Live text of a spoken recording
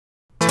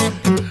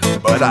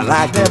but I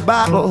like that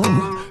bottle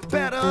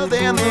better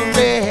than the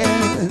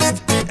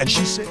rest. And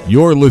she said,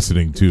 You're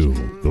listening to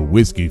The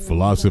Whiskey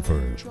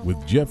Philosopher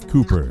with Jeff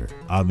Cooper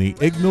on the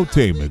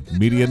Ignotainment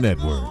Media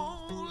Network.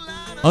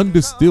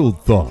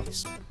 Undistilled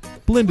thoughts,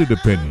 blended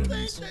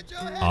opinions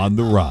on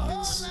the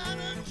rocks.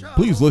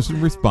 Please listen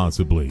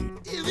responsibly.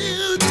 if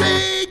you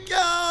take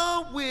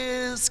your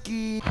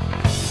whiskey.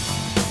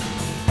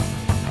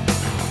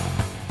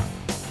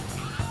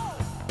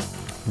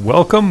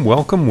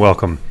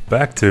 Welcome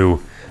back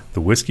to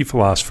The Whiskey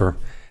Philosopher,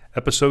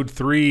 Episode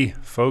 3.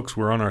 Folks,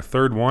 we're on our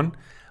third one.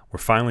 We're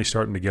finally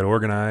starting to get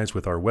organized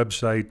with our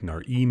website and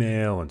our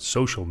email and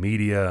social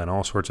media and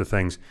all sorts of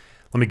things.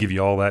 Let me give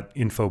you all that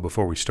info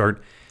before we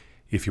start.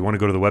 If you want to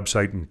go to the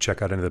website and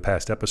check out any of the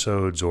past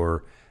episodes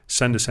or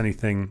send us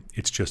anything,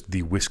 it's just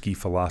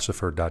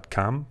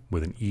thewhiskeyphilosopher.com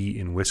with an E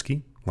in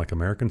whiskey, like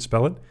Americans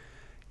spell it.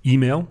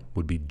 Email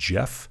would be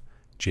Jeff,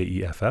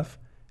 Jeff,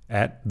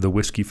 at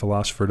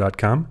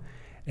thewhiskeyphilosopher.com.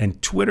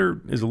 And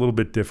Twitter is a little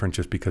bit different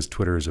just because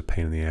Twitter is a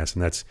pain in the ass,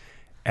 and that's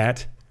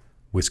at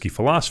Whiskey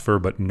Philosopher,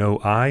 but no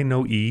I,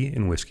 no E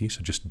in whiskey,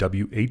 so just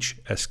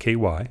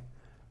WHSKY,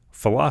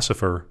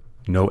 Philosopher,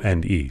 no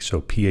N-E, so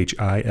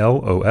PHILOSOPHR,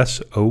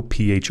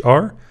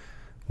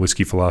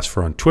 Whiskey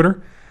Philosopher on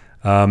Twitter.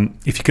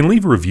 If you can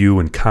leave a review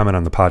and comment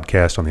on the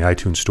podcast on the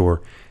iTunes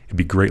store, it'd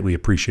be greatly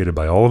appreciated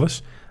by all of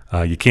us.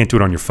 You can't do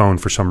it on your phone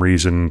for some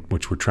reason,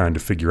 which we're trying to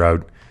figure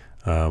out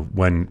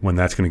when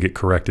that's going to get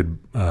corrected.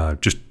 And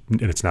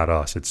it's not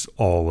us, it's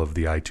all of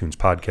the iTunes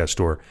podcast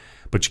store,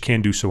 but you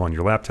can do so on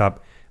your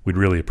laptop. We'd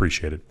really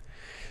appreciate it.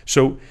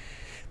 So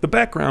the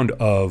background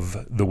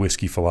of The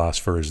Whiskey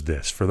Philosopher is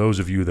this. For those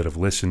of you that have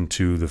listened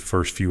to the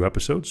first few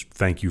episodes,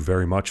 thank you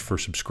very much for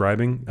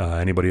subscribing.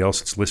 Anybody else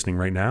that's listening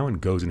right now and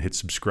goes and hits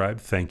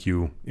subscribe, thank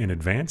you in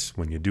advance.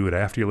 When you do it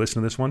after you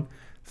listen to this one,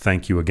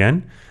 thank you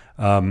again.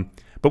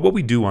 But what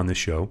we do on this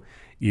show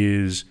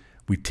is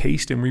we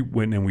taste and we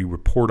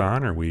report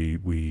on, or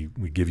we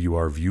give you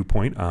our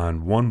viewpoint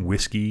on one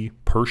whiskey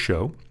per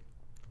show.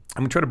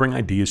 And we try to bring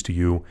ideas to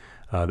you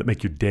that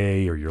make your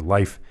day or your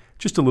life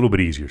just a little bit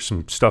easier.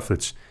 Some stuff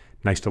that's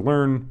nice to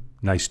learn,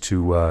 nice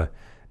to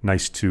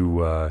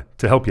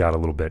help you out a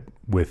little bit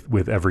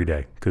with every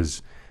day.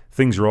 Because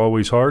things are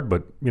always hard,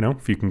 but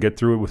if you can get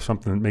through it with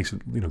something that makes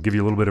it give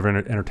you a little bit of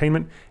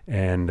entertainment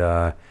and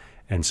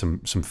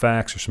some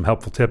facts or some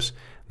helpful tips,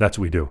 that's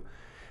what we do.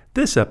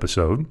 This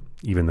episode,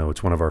 even though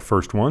it's one of our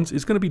first ones,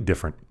 is going to be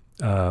different.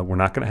 We're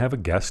not going to have a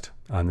guest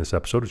on this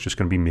episode. It's just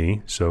going to be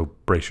me. So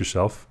brace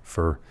yourself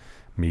for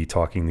me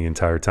talking the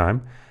entire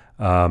time.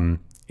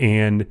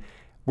 And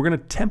we're going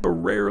to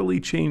temporarily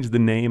change the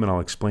name, and I'll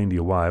explain to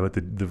you why. But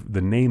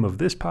the name of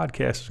this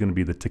podcast is going to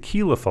be the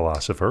Tequila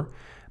Philosopher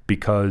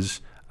because,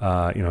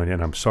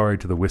 and I'm sorry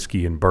to the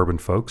whiskey and bourbon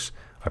folks.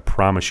 I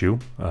promise you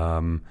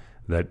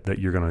that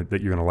you're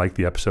gonna like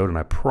the episode, and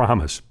I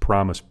promise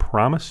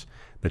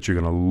that you're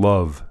going to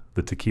love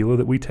the tequila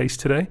that we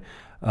taste today.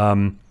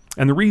 And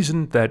the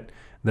reason that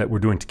we're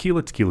doing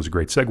tequila is a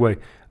great segue,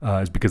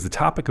 is because the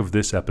topic of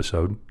this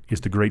episode is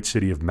the great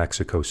city of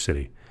Mexico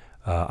City.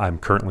 I'm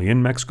currently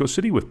in Mexico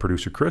City with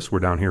producer Chris. We're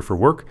down here for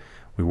work.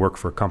 We work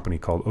for a company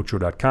called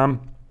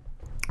Ocho.com,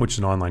 which is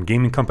an online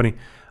gaming company.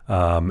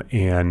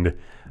 And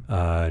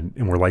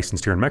we're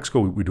licensed here in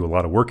Mexico. We do a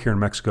lot of work here in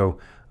Mexico.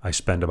 I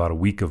spend about a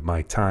week of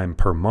my time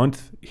per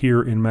month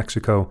here in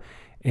Mexico.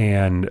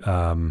 And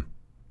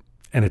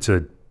it's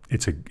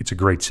a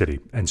great city.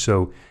 And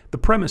so the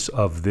premise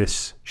of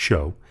this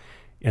show,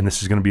 and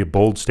this is going to be a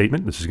bold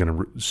statement, this is going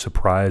to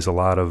surprise a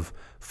lot of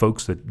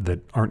folks that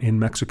aren't in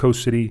Mexico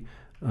City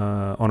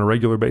on a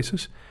regular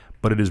basis,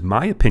 but it is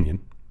my opinion,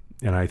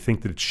 and I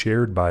think that it's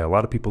shared by a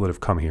lot of people that have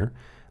come here,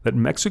 that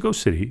Mexico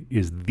City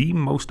is the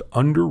most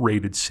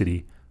underrated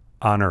city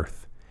on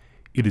earth.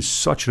 It is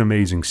such an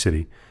amazing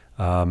city.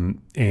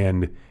 And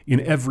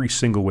in every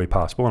single way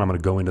possible, and I'm going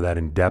to go into that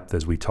in depth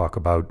as we talk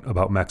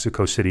about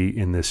Mexico City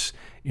in this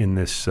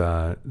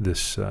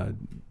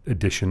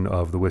edition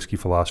of the Whiskey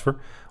Philosopher,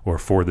 or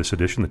for this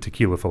edition, the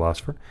Tequila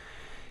Philosopher.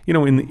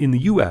 In the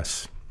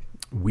U.S.,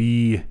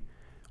 we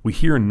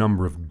hear a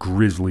number of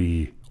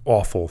grisly,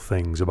 awful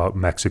things about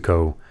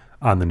Mexico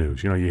on the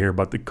news. You hear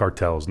about the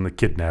cartels and the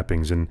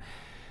kidnappings and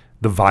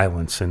the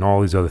violence and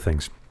all these other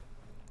things.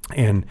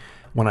 And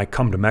when I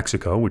come to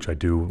Mexico, which I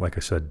do, like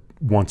I said,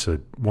 once a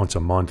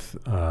month,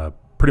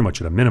 pretty much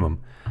at a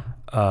minimum,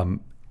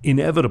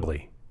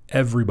 inevitably,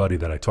 everybody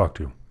that I talk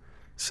to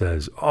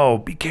says, "Oh,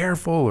 be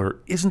careful,"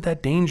 or "Isn't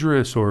that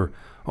dangerous?" or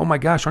 "Oh my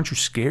gosh, aren't you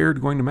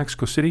scared going to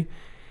Mexico City?"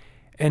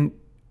 And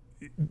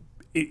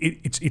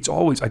it's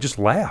always, I just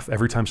laugh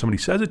every time somebody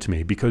says it to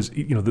me, because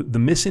the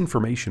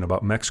misinformation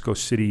about Mexico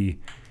City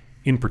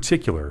in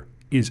particular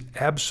is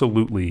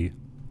absolutely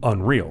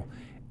unreal.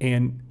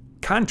 And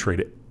contrary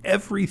to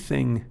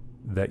everything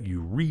that you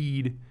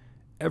read,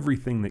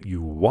 everything that you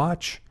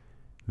watch,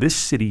 this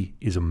city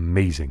is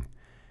amazing.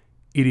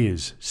 It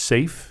is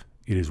safe,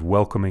 it is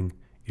welcoming,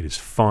 it is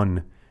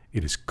fun,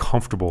 it is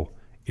comfortable,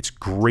 it's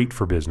great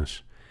for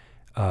business.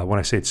 When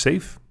I say it's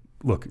safe,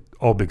 look,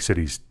 all big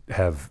cities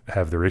have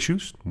their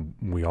issues.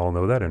 We all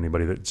know that.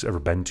 Anybody that's ever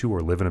been to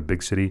or live in a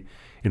big city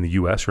in the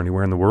U.S. or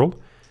anywhere in the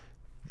world,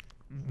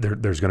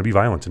 there's going to be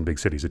violence in big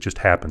cities. It just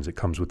happens. It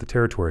comes with the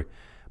territory.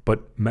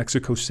 But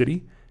Mexico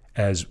City,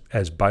 as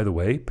by the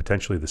way,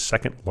 potentially the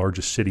second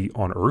largest city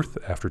on earth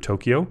after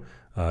Tokyo,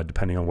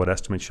 depending on what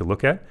estimates you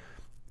look at,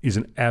 is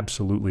an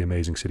absolutely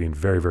amazing city and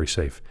very, very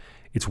safe.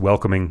 It's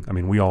welcoming. I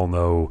mean, we all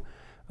know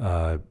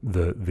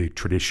the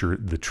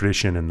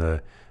tradition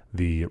and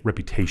the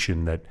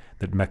reputation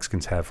that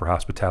Mexicans have for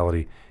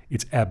hospitality.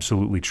 It's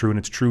absolutely true, and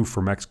it's true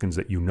for Mexicans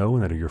that you know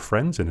and that are your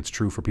friends, and it's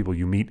true for people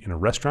you meet in a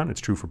restaurant.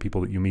 It's true for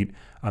people that you meet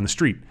on the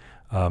street.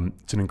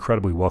 It's an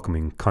incredibly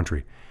welcoming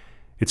country.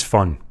 It's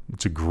fun.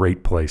 It's a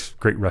great place.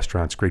 Great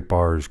restaurants, great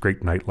bars,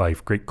 great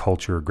nightlife, great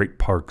culture, great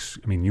parks.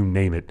 I mean, you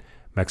name it,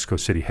 Mexico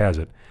City has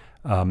it.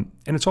 And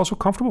it's also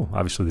comfortable.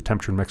 Obviously, the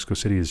temperature in Mexico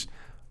City is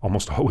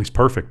almost always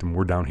perfect, and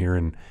we're down here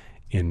in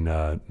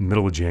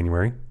middle of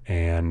January,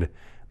 and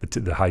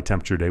the high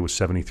temperature day was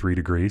 73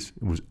 degrees.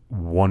 It was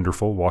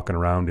wonderful walking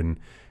around in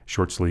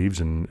short sleeves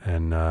and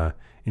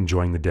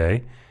enjoying the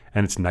day.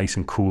 And it's nice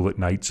and cool at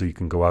night, so you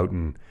can go out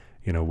and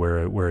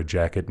wear a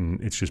jacket, and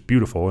it's just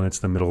beautiful. And it's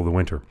the middle of the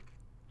winter,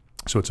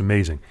 so it's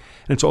amazing.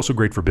 And it's also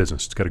great for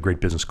business. It's got a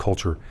great business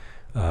culture.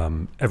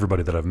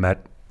 Everybody that I've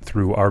met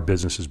through our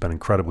business has been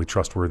incredibly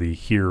trustworthy.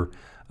 Here,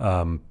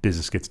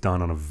 business gets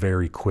done on a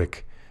very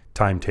quick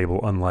timetable,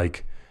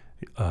 unlike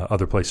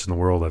other places in the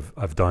world.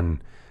 I've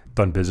done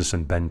business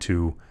and been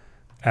to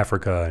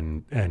Africa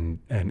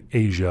and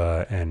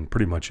Asia and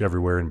pretty much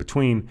everywhere in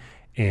between.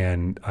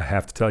 And I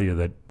have to tell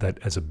you that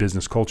as a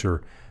business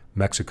culture,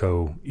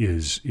 Mexico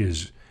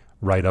is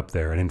right up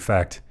there. And in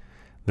fact,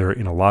 there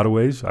in a lot of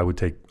ways, I would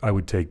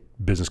take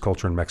business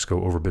culture in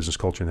Mexico over business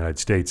culture in the United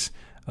States,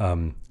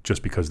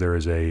 just because there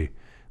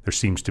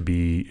seems to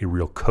be a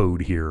real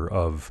code here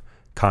of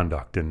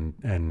conduct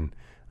and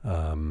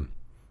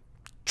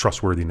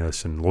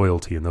trustworthiness and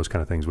loyalty and those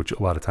kind of things, which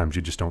a lot of times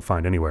you just don't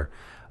find anywhere.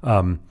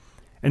 And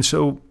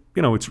so,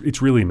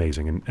 it's really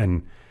amazing.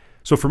 And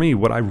so for me,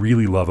 what I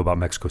really love about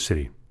Mexico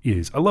City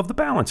is I love the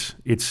balance.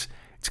 It's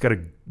got a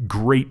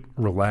great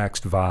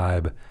relaxed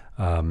vibe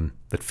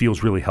that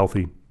feels really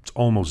healthy. It's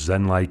almost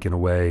Zen-like in a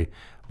way.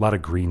 A lot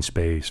of green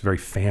space, very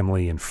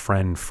family and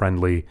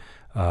friendly,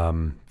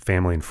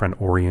 family and friend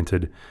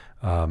oriented.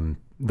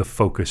 The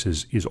focus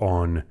is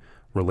on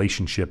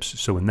relationships.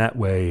 So in that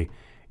way,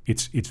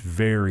 it's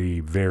very,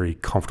 very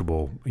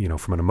comfortable,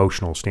 from an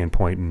emotional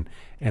standpoint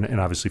and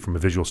obviously from a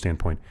visual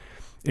standpoint.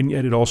 And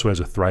yet it also has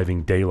a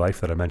thriving day life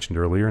that I mentioned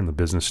earlier in the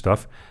business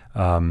stuff.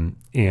 And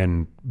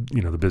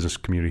the business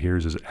community here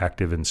is as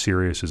active and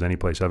serious as any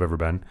place I've ever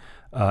been.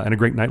 And a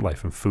great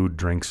nightlife and food,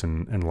 drinks,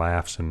 and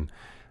laughs, and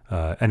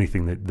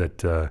anything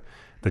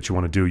that you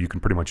want to do, you can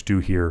pretty much do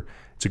here.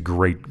 It's a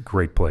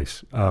great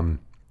place. In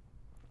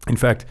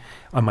fact,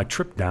 on my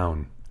trip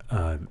down,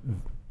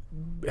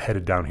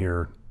 headed down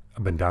here,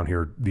 I've been down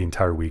here the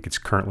entire week. It's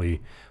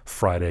currently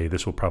Friday.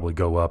 This will probably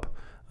go up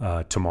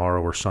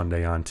tomorrow or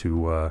Sunday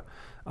onto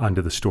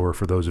the store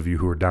for those of you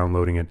who are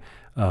downloading it.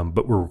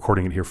 But we're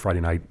recording it here Friday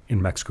night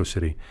in Mexico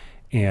City.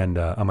 And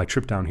on my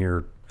trip down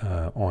here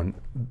on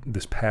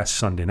this past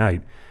Sunday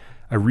night,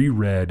 I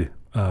reread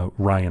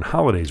Ryan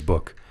Holiday's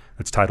book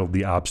that's titled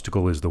The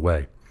Obstacle is the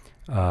Way.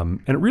 And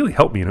it really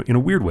helped me in a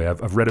weird way.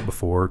 I've read it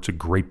before. It's a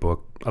great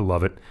book. I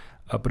love it.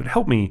 But it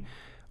helped me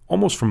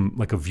almost from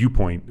like a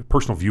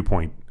personal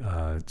viewpoint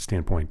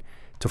standpoint,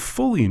 to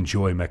fully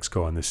enjoy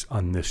Mexico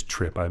on this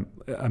trip.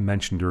 I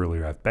mentioned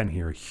earlier, I've been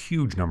here a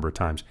huge number of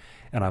times,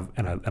 and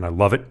I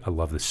love it. I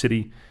love the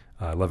city.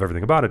 I love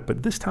everything about it.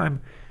 But this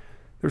time,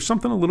 there's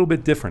something a little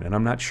bit different, and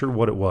I'm not sure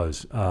what it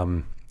was.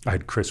 I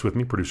had Chris with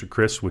me, producer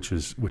Chris, which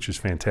is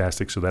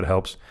fantastic, so that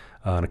helps.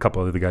 And a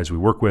couple of other guys we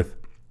work with.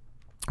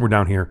 We're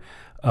down here,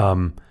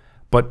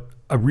 but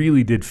I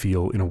really did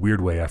feel, in a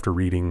weird way, after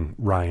reading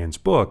Ryan's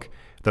book,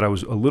 that I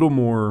was a little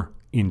more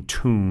in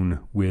tune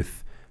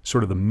with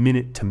sort of the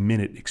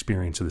minute-to-minute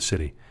experience of the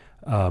city.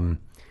 For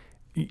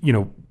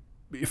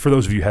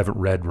those of you who haven't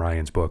read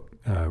Ryan's book,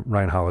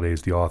 Ryan Holiday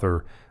is the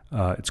author.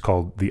 It's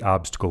called The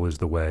Obstacle is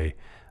the Way.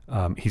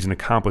 He's an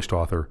accomplished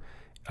author.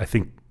 I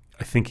think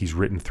he's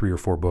written 3 or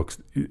 4 books.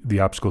 The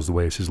Obstacle is the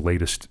Way is his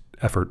latest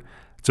effort.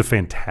 It's a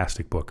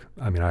fantastic book.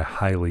 I mean, I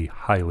highly,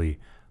 highly,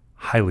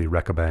 highly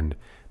recommend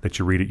that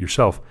you read it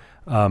yourself.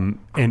 And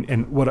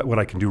what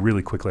I can do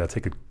really quickly, I'll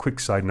take a quick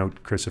side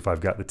note, Chris, if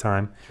I've got the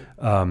time,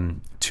 I'll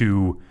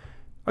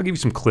give you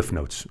some cliff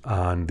notes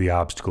on The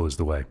Obstacle is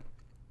the Way.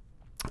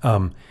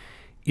 After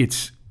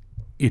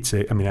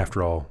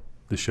all,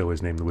 the show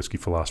is named The Whiskey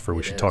Philosopher.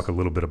 We should talk a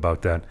little bit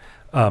about that.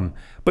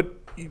 But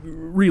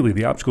really,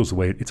 The Obstacle is the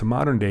Way. It's a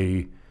modern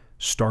day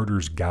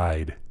starter's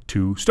guide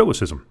to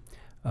Stoicism.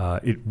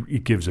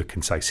 It gives a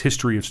concise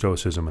history of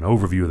Stoicism, an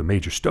overview of the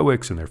major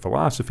Stoics and their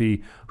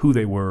philosophy, who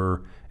they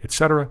were,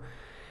 etc.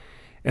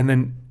 And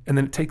then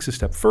it takes a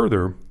step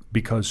further,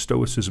 because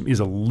Stoicism is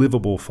a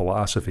livable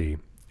philosophy.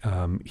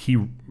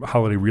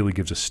 Holiday really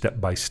gives a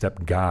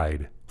step-by-step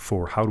guide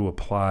for how to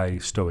apply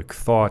Stoic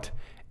thought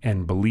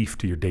and belief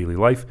to your daily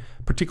life,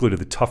 particularly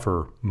to the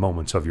tougher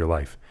moments of your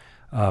life.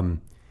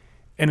 And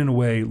in a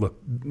way, look,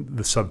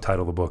 the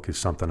subtitle of the book is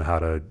something how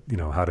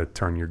to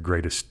turn your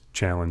greatest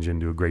challenge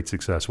into a great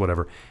success,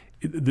 whatever.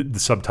 The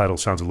subtitle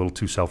sounds a little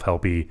too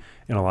self-helpy.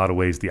 In a lot of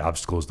ways, The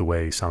Obstacle is the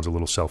Way sounds a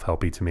little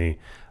self-helpy to me.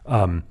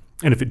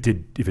 And if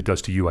it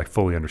does to you, I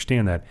fully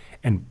understand that.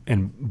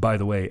 And by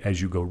the way,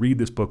 as you go read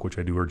this book, which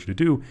I do urge you to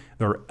do,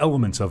 there are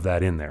elements of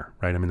that in there,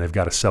 right? I mean, they've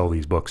got to sell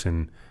these books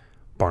in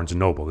Barnes and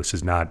Noble. This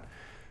is not,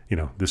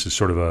 this is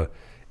sort of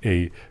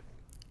a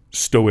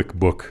Stoic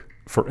book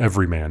for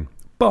every man.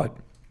 But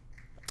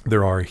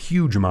there are a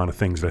huge amount of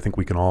things that I think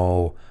we can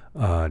all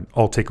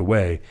take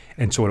away.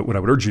 And so what I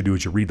would urge you to do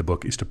as you read the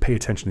book is to pay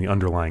attention to the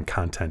underlying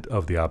content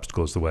of The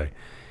Obstacle is the Way.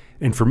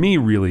 And for me,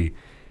 really,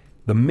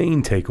 the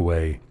main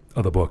takeaway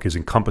of the book is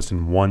encompassed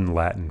in one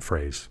Latin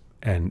phrase,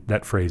 and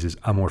that phrase is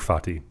amor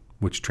fati,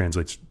 which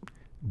translates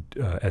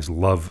as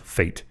love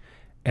fate.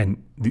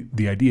 And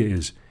the idea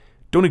is,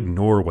 don't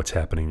ignore what's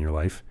happening in your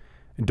life,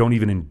 and don't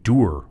even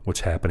endure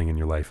what's happening in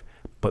your life,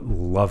 but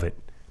love it,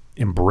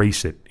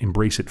 embrace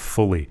it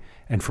fully,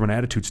 and from an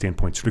attitude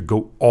standpoint, sort of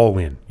go all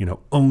in,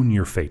 own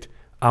your fate,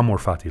 amor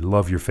fati,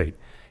 love your fate.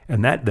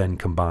 And that then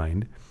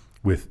combined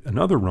with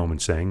another Roman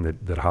saying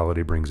that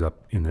Holiday brings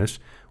up in this,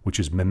 which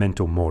is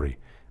memento mori,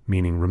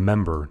 meaning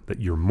remember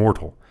that you're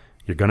mortal.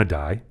 You're going to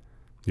die.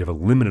 You have a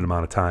limited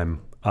amount of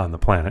time on the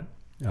planet,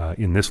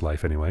 in this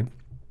life anyway.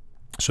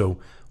 So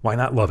why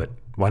not love it?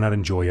 Why not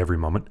enjoy every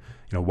moment?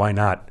 Why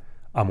not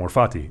amor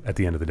fati at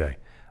the end of the day?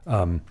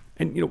 And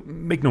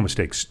make no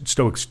mistakes.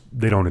 Stoics,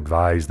 they don't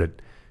advise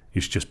that you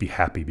should just be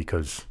happy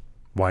because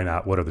why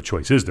not? What other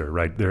choice is there,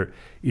 right?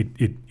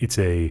 It's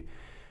a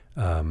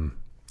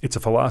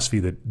philosophy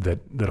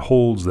that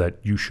holds that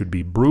you should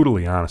be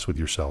brutally honest with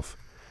yourself,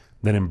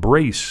 then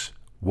embrace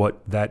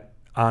what that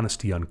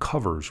honesty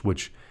uncovers,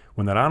 which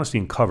when that honesty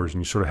uncovers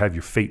and you sort of have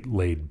your fate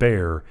laid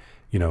bare,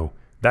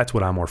 that's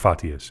what amor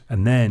fati is.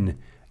 And then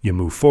you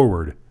move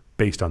forward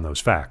based on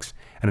those facts.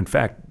 And in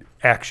fact,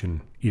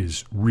 action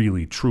is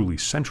really, truly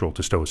central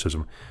to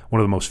Stoicism. One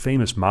of the most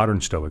famous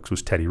modern Stoics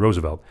was Teddy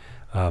Roosevelt.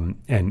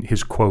 And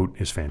his quote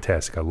is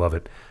fantastic. I love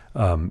it.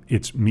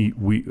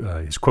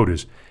 His quote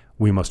is,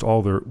 we must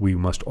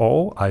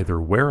all either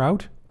wear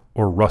out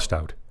or rust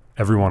out,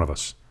 every one of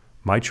us.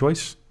 My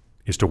choice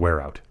is to wear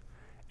out.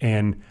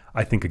 And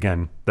I think,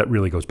 again, that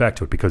really goes back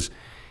to it because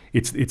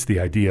it's the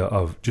idea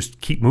of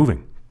just keep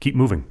moving,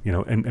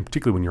 and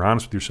particularly when you're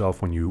honest with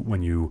yourself, when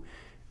you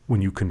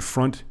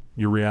confront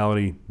your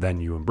reality, then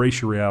you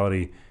embrace your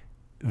reality,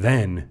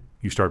 then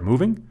you start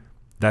moving.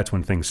 That's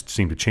when things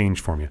seem to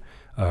change for you.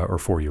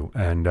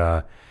 And,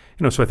 so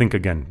I think,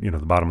 again, the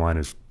bottom line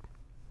is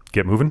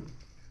get moving,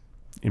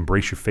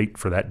 embrace your fate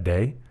for that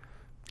day.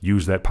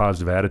 Use that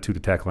positive attitude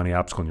to tackle any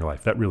obstacle in your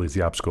life. That really is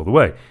the obstacle of the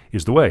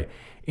way.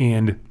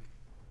 And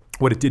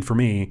what it did for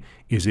me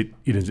is it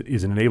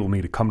enabled me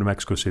to come to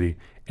Mexico City.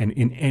 And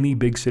in any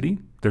big city,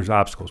 there's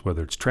obstacles,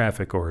 whether it's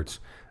traffic or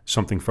it's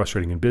something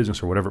frustrating in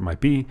business or whatever it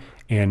might be.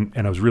 And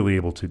I was really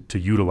able to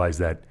utilize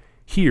that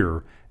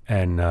here.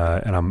 And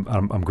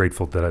I'm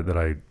grateful that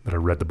I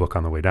read the book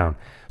on the way down.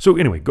 So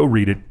anyway, go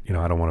read it.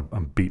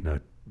 I'm beating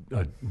a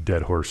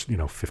dead horse,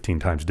 15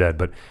 times dead,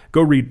 but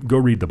go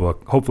read the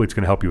book. Hopefully it's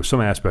going to help you with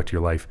some aspect of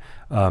your life.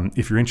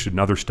 If you're interested in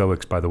other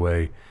Stoics, by the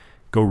way,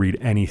 go read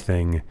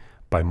anything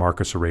by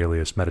Marcus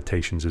Aurelius.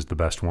 Meditations is the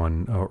best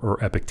one, or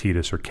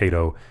Epictetus or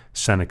Cato,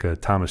 Seneca,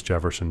 Thomas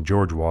Jefferson,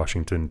 George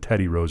Washington,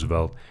 Teddy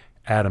Roosevelt,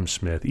 Adam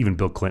Smith, even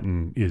Bill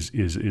Clinton is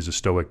a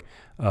Stoic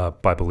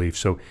by belief.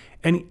 So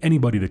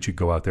anybody that you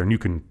go out there, and you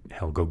can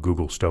go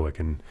Google Stoic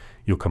and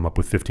you'll come up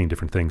with 15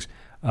 different things.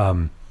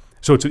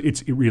 So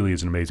it really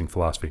is an amazing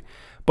philosophy.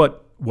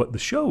 But what the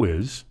show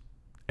is,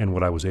 and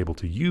what I was able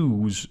to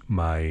use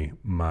my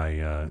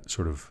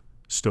sort of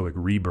Stoic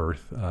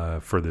rebirth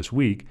for this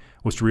week,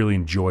 was to really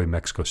enjoy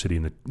Mexico City.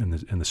 And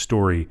the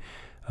story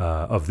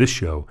of this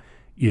show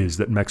is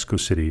that Mexico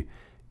City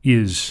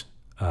is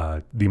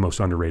the most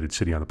underrated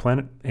city on the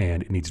planet,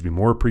 and it needs to be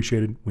more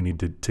appreciated. We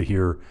need to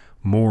hear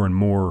more and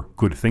more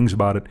good things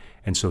about it.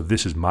 And so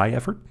this is my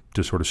effort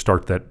to sort of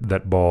start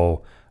that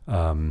ball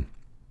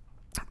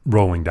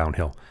rolling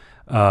downhill.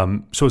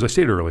 So as I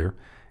stated earlier,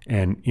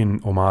 and in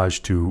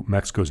homage to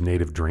Mexico's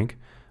native drink,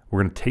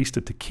 we're going to taste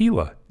a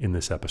tequila in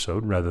this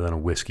episode rather than a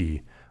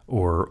whiskey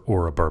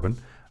or a bourbon.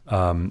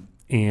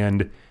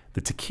 And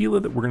the tequila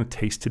that we're going to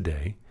taste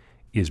today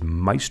is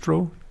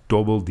Maestro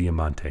Doble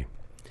Diamante.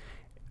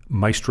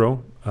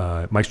 Maestro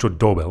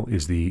Doble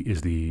is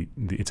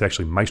it's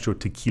actually Maestro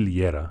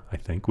Tequiliera, I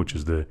think, which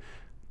is the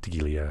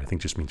tequila, I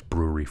think just means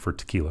brewery for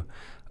tequila.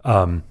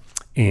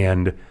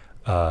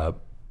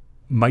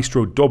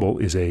 Maestro Doble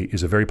is a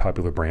very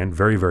popular brand,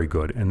 very, very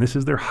good. And this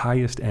is their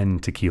highest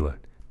end tequila,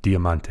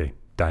 Diamante,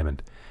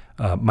 diamond.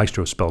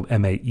 Maestro is spelled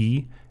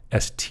Maestro.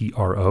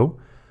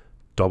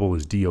 Double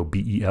is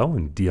Dobel,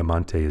 and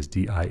Diamante is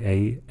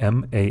Diamante.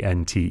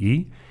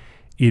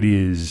 It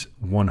is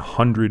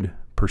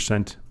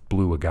 100%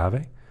 blue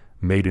agave,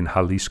 made in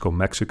Jalisco,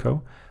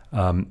 Mexico.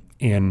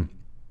 And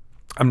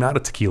I'm not a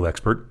tequila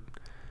expert.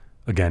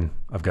 again,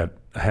 I've got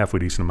a halfway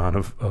decent amount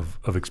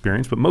of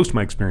experience, but most of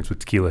my experience with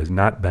tequila has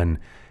not been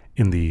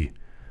in the,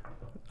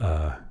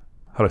 how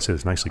do I say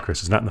this nicely,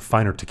 Chris? It's not in the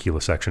finer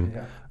tequila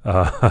section.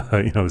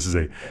 Yeah. This is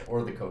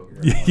or the Coke.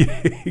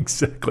 Yeah,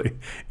 exactly.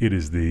 It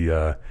is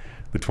the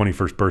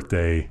 21st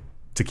birthday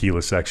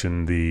tequila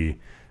section, the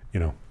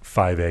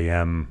 5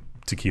 a.m.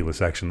 tequila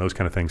section, those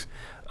kind of things.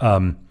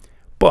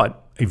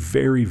 But a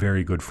very,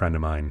 very good friend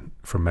of mine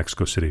from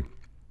Mexico City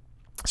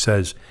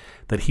says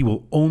that he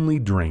will only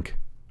drink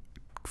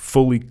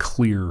fully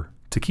clear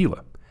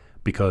tequila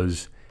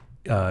because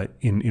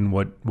in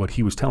what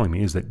he was telling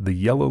me is that the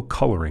yellow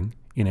coloring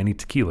in any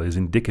tequila is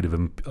indicative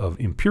of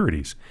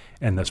impurities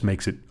and thus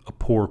makes it a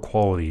poor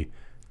quality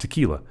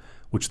tequila,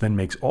 which then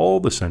makes all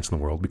the sense in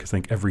the world because I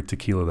think every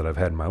tequila that I've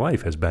had in my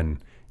life has been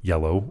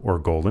yellow or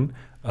golden.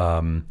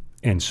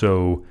 And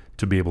so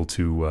to be able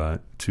to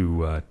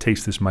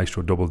taste this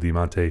Maestro Doble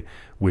Diamante,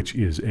 which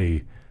is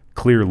a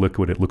clear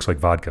liquid, it looks like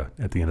vodka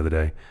at the end of the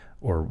day,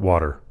 or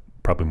water,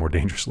 probably more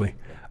dangerously.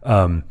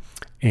 And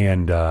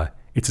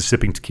it's a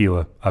sipping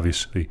tequila,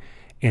 obviously.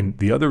 And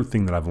the other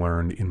thing that I've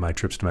learned in my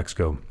trips to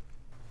Mexico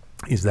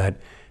is that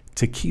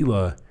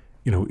tequila,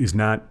 it's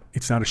not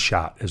a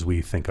shot as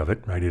we think of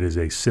it, right? It is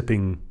a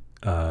sipping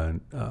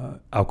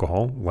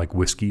alcohol like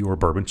whiskey or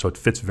bourbon, so it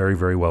fits very,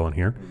 very well in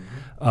here.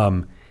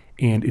 Mm-hmm.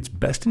 And it's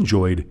best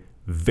enjoyed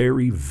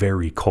very,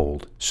 very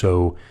cold.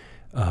 So,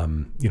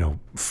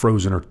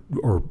 frozen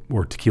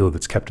or tequila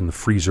that's kept in the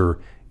freezer,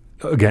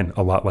 again,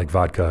 a lot like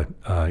vodka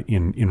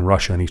in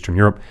Russia and Eastern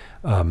Europe,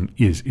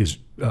 is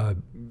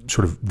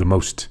sort of the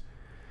most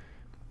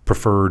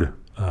preferred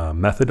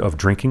method of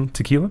drinking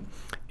tequila.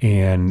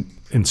 And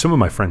some of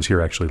my friends here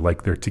actually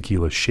like their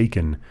tequila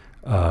shaken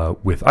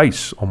with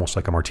ice, almost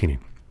like a martini.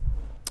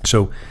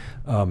 So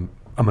I'm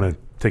going to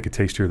take a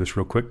taste here of this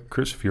real quick,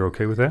 Chris, if you're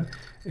okay with that,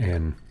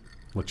 and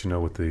let you know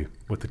what the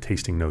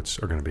tasting notes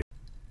are going to be.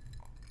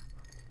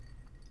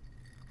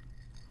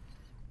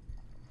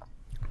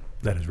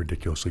 That is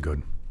ridiculously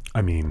good.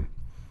 I mean,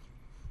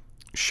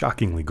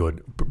 shockingly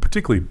good,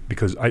 particularly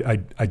because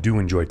I do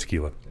enjoy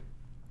tequila.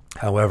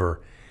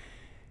 However,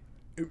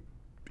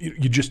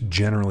 you just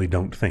generally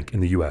don't think in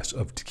the U.S.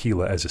 of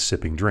tequila as a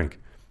sipping drink.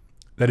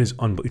 That is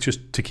it's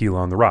just tequila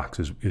on the rocks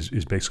is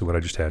basically what I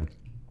just had.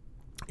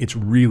 It's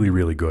really,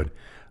 really good.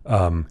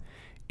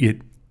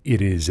 It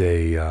is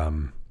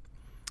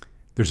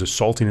there's a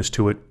saltiness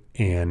to it,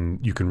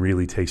 and you can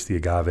really taste the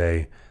agave.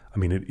 I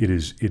mean, it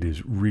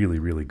is really,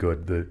 really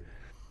good.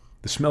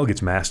 The smell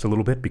gets masked a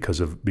little bit because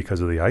of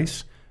the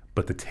ice,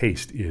 but the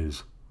taste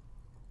is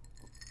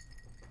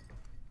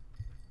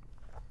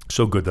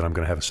so good that I'm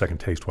going to have a second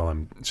taste while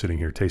I'm sitting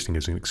here tasting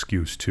as an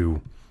excuse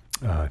to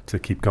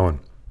keep going.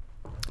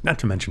 Not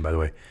to mention, by the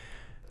way,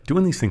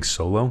 doing these things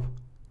solo,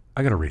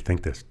 I got to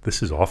rethink this.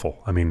 This is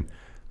awful. I mean,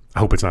 I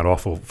hope it's not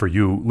awful for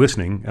you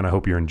listening, and I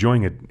hope you're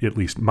enjoying it at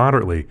least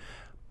moderately.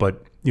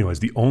 But, as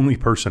the only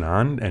person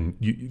on and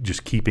you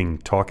just keeping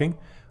talking,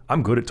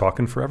 I'm good at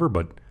talking forever,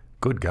 but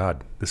good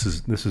God, this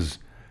is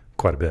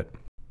quite a bit.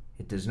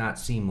 It does not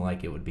seem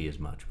like it would be as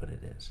much, but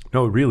it is.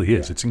 No, it really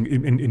is. Yeah. It's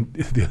and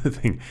the other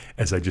thing,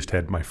 as I just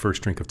had my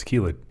first drink of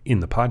tequila in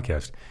the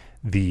podcast,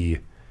 the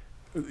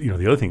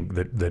other thing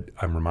that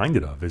I'm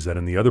reminded of is that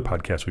in the other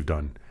podcasts we've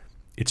done,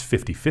 it's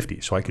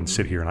 50-50. So I can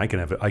sit here and I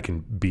can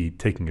be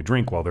taking a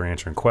drink while they're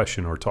answering a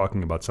question or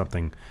talking about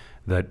something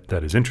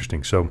that is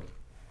interesting. So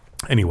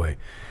anyway,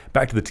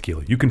 back to the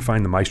tequila. You can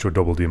find the Maestro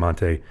Doble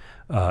Diamante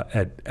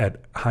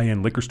at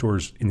high-end liquor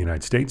stores in the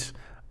United States,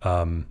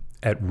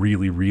 at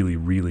really, really,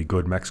 really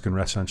good Mexican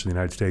restaurants in the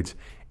United States,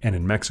 and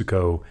in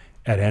Mexico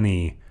at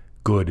any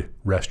good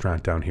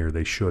restaurant down here.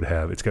 They should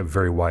have. It's got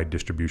very wide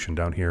distribution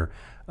down here.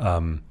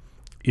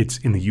 It's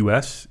in the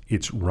U.S.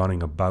 It's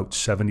running about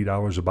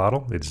 $70 a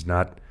bottle. It's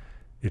not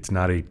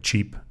a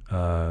cheap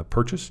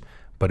purchase,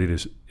 but it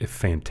is a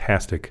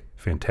fantastic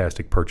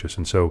purchase.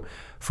 And so,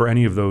 for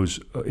any of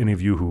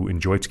you who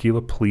enjoy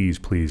tequila, please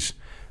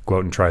go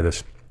out and try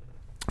this.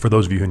 For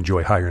those of you who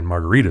enjoy higher end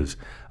margaritas,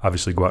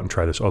 obviously go out and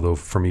try this. Although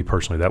for me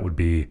personally, that would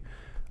be,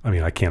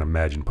 I can't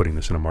imagine putting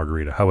this in a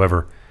margarita.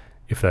 However,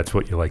 if that's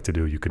what you like to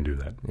do, you can do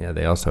that. Yeah,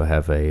 they also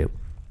have a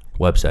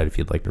website if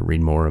you'd like to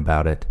read more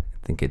about it.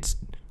 I think it's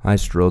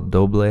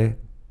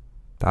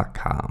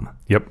maestrodoble.com.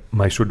 Yep,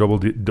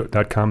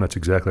 maestrodoble.com. That's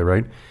exactly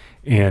right.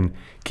 And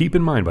keep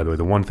in mind, by the way,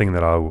 the one thing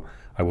that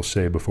I will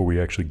say before we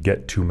actually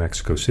get to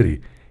Mexico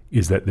City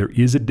is that there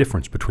is a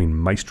difference between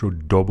Maestro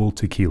Doble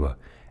Tequila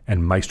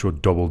and Maestro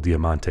Doble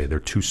Diamante. They're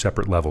two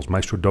separate levels.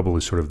 Maestro Doble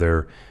is sort of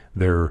their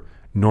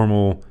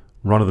normal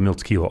run-of-the-mill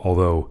tequila,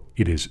 although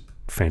it is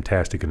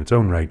fantastic in its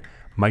own right.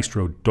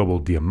 Maestro Doble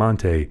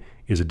Diamante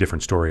is a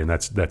different story, and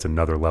that's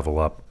another level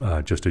up,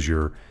 just as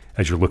you're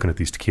looking at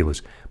these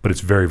tequilas. But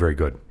it's very, very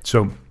good.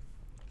 So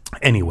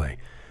anyway,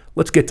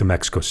 let's get to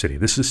Mexico City.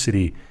 This is a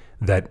city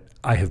that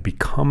I have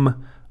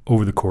become,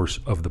 over the course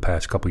of the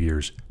past couple of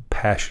years,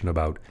 passionate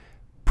about,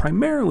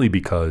 primarily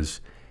because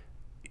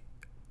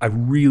I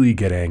really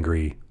get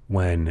angry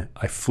when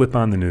I flip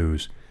on the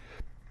news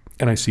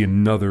and I see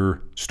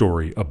another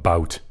story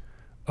about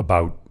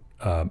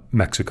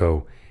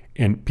Mexico,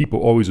 and people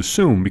always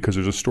assume because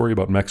there's a story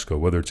about Mexico,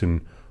 whether it's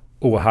in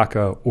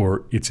Oaxaca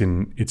or it's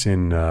in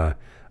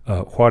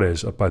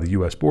Juarez up by the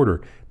U.S.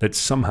 border, that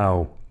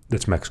somehow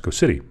that's Mexico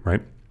City,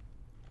 right?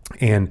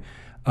 And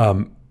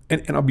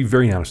I'll be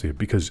very honest with you,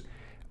 because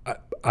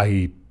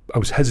I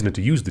was hesitant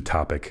to use the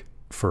topic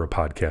for a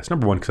podcast.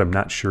 Number one, because I'm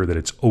not sure that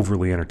it's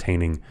overly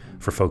entertaining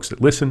for folks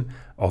that listen,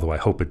 although I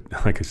hope it,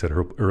 like I said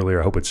earlier,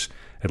 I hope it's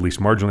at least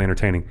marginally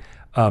entertaining.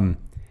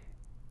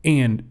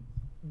 And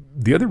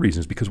the other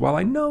reason is because while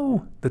I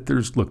know that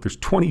there's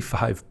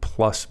 25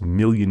 plus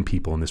million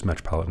people in this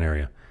metropolitan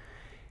area,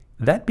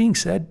 that being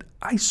said,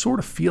 I sort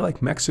of feel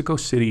like Mexico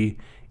City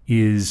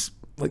is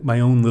like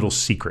my own little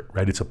secret,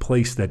 right? It's a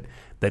place that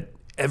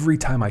every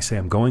time I say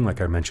I'm going, like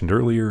I mentioned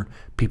earlier,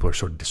 people are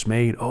sort of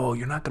dismayed. Oh,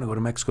 you're not going to go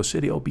to Mexico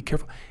City. Oh, be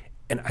careful.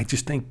 And I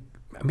just think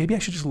maybe I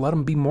should just let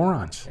them be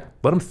morons. Yeah.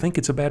 Let them think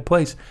it's a bad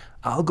place.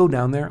 I'll go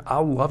down there.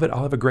 I'll love it.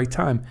 I'll have a great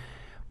time.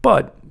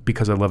 But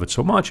because I love it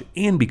so much,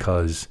 and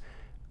because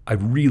I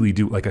really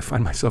do, like, I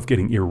find myself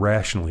getting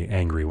irrationally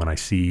angry when I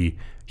see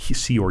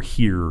or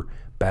hear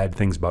bad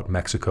things about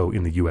Mexico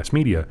in the U.S.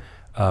 media,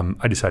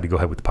 I decided to go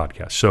ahead with the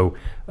podcast. So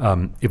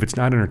if it's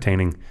not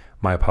entertaining,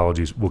 my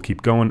apologies. We'll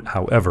keep going.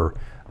 However,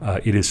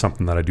 it is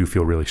something that I do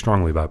feel really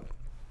strongly about.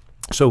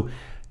 So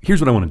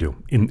here's what I want to do.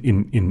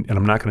 And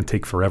I'm not going to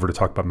take forever to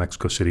talk about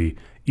Mexico City,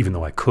 even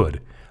though I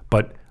could.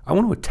 But I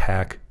want to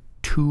attack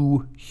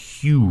two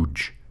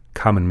huge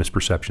common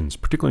misperceptions,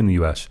 particularly in the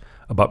U.S.,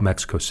 about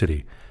Mexico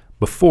City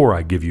before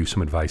I give you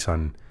some advice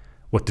on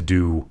what to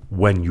do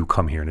when you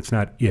come here. And it's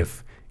not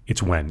if,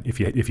 it's when.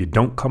 If you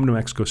don't come to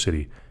Mexico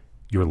City,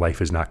 your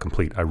life is not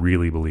complete. I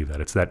really believe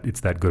that. It's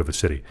that good of a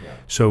city. Yeah.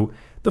 So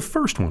the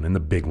first one and the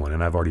big one,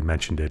 and I've already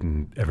mentioned it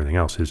and everything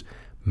else, is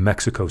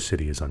Mexico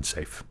City is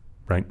unsafe,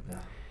 right? Yeah.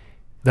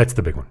 That's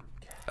the big one.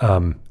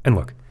 And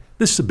look,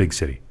 this is a big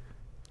city.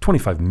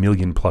 25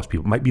 million plus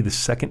people. Might be the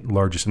second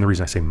largest, and the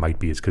reason I say might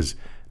be is because,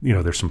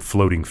 there's some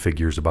floating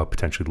figures about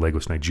potentially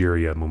Lagos,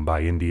 Nigeria,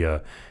 Mumbai,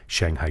 India,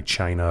 Shanghai,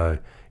 China.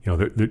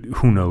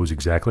 Who knows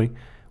exactly.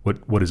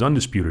 What is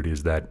undisputed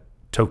is that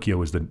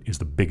Tokyo is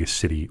the biggest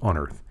city on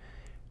earth.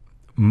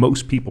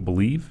 Most people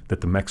believe that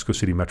the Mexico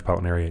City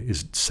metropolitan area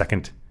is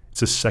second.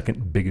 It's the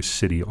second biggest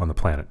city on the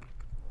planet.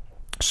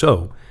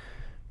 So,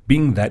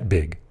 being that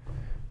big,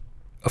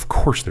 of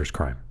course there's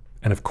crime,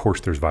 and of course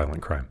there's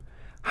violent crime.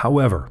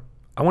 However,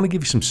 I want to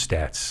give you some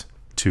stats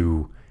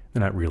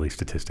they're not really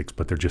statistics,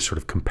 but they're just sort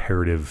of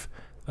comparative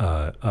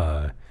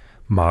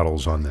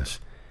models on this.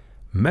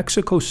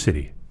 Mexico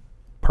City,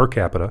 per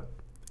capita,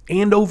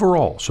 and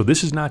overall, so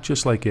this is not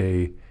just like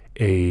who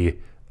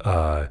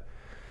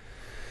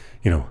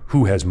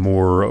has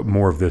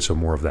more of this or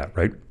more of that,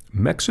 right?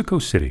 Mexico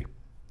City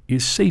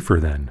is safer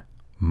than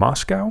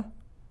Moscow,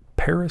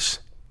 Paris,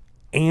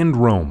 and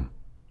Rome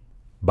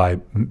by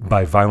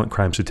violent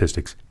crime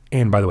statistics.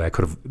 And by the way,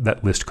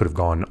 that list could have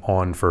gone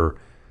on for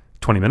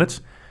 20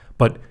 minutes,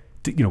 but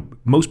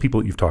most people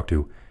that you've talked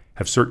to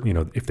have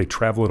certain, if they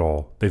travel at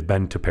all, they've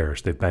been to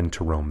Paris, they've been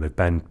to Rome, they've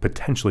been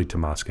potentially to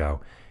Moscow.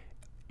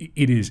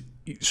 It is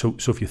so.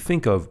 If you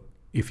think of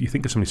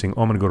somebody saying,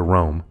 "Oh, I'm going to go to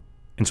Rome,"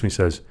 and somebody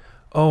says,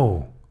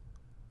 "Oh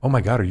my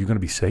God, are you going to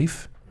be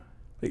safe?"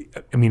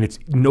 I mean,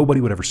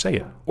 nobody would ever say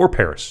it. Or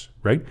Paris,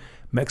 right?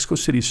 Mexico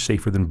City is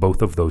safer than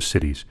both of those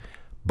cities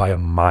by a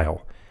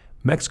mile.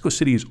 Mexico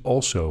City is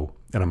also,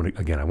 and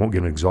I won't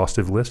give an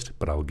exhaustive list,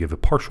 but I will give a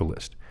partial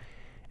list.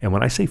 And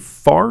when I say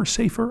far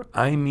safer,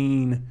 I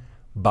mean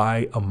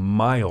by a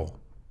mile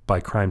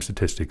by crime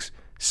statistics,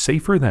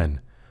 safer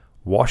than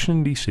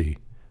Washington, D.C.,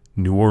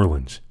 New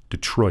Orleans,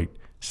 Detroit,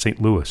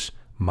 St. Louis,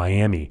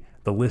 Miami.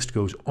 The list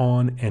goes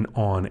on and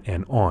on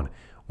and on.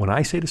 When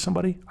I say to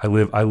somebody, I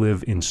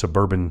live in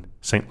suburban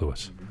St.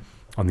 Louis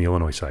on the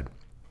Illinois side.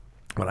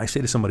 When I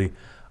say to somebody,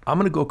 I'm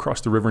going to go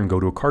across the river and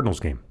go to a Cardinals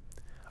game.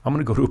 I'm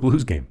going to go to a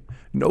Blues game.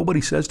 Nobody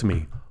says to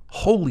me,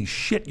 holy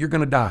shit, you're going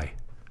to die.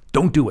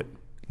 Don't do it.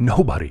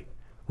 Nobody,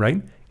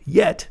 right?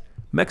 Yet,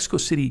 Mexico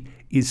City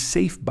is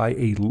safer by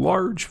a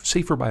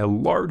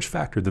large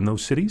factor than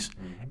those cities.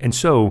 And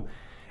so,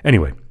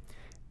 anyway,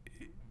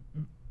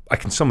 I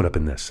can sum it up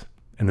in this,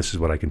 and this is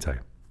what I can tell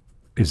you,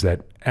 is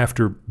that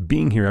after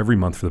being here every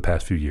month for the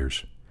past few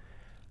years,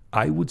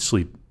 I would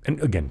sleep, and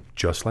again,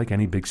 just like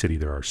any big city,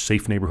 there are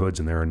safe neighborhoods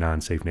and there are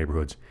non-safe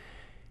neighborhoods.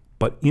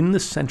 But in the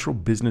central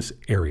business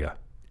area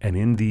and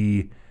in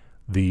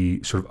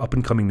the sort of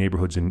up-and-coming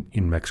neighborhoods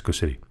in Mexico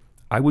City,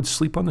 I would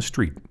sleep on the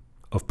street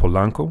of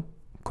Polanco,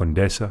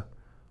 Condesa,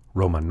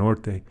 Roma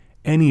Norte,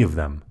 any of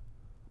them,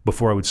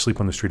 before I would sleep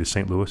on the street of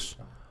St. Louis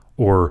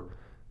or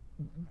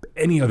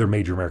any other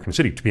major American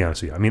city, to be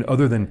honest with you. I mean,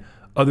 other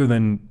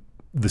than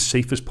the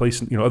safest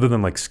place, other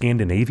than like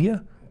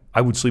Scandinavia,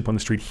 I would sleep on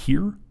the street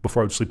here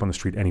before I would sleep on the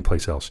street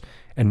anyplace else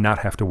and not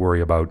have to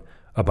worry about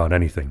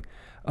anything.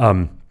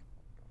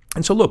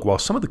 And so look, while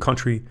some of the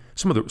country,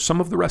 some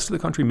of the rest of the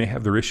country may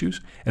have their issues,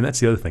 and that's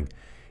the other thing.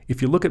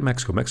 If you look at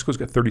Mexico's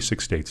got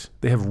 36 states.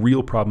 They have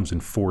real problems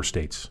in 4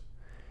 states.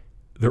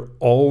 They're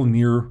all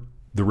near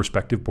the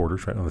respective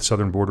borders, right, on the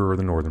southern border or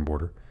the northern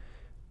border.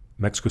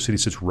 Mexico City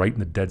sits right in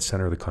the dead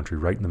center of the country,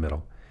 right in the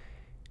middle.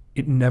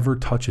 It never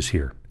touches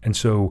here. And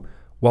so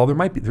while there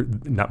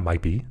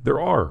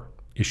are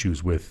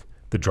issues with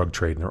the drug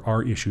trade and there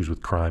are issues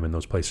with crime in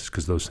those places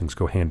because those things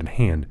go hand in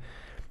hand.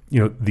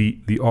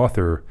 The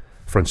author,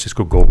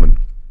 Francisco Goldman,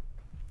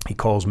 he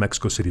calls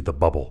Mexico City the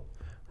bubble,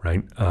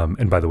 right?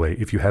 And by the way,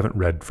 if you haven't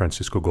read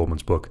Francisco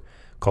Goldman's book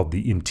called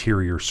The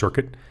Interior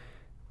Circuit,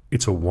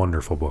 it's a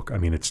wonderful book. I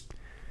mean,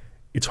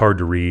 it's hard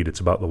to read. It's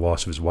about the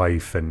loss of his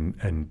wife,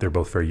 and they're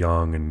both very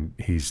young, and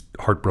he's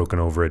heartbroken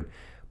over it.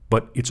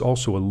 But it's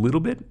also a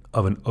little bit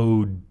of an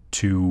ode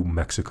to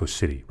Mexico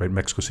City, right?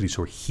 Mexico City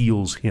sort of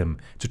heals him.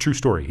 It's a true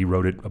story. He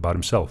wrote it about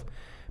himself.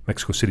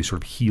 Mexico City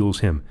sort of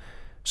heals him.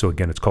 So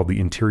again, it's called The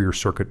Interior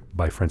Circuit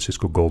by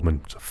Francisco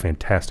Goldman. It's a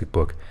fantastic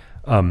book.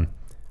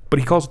 But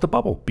he calls it the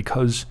bubble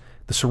because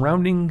the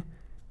surrounding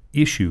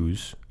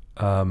issues,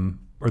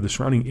 or the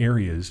surrounding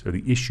areas, or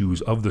the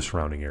issues of the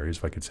surrounding areas,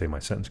 if I could say my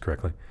sentence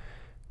correctly,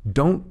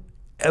 don't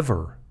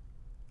ever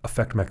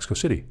affect Mexico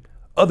City,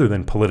 other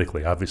than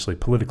politically. Obviously,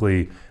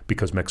 politically,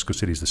 because Mexico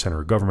City is the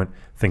center of government,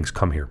 things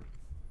come here.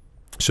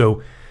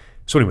 So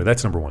anyway,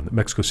 that's number one. That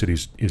Mexico City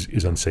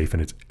is unsafe,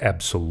 and it's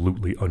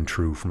absolutely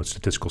untrue from a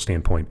statistical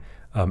standpoint,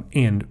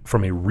 and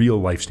from a real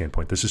life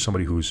standpoint. This is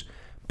somebody who's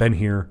been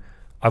here.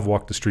 I've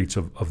walked the streets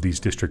of these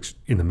districts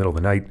in the middle of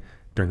the night,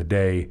 during the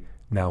day,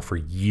 now for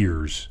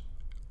years,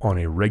 on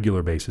a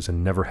regular basis,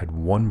 and never had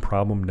one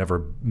problem,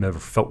 never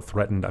felt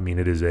threatened. I mean,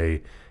 it is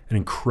an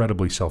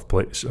incredibly safe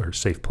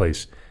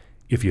place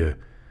if you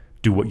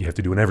do what you have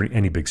to do in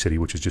any big city,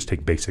 which is just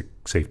take basic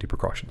safety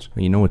precautions.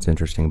 You know what's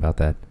interesting about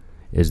that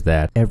is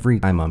that every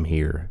time I'm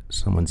here,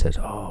 someone says,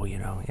 "Oh,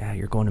 yeah,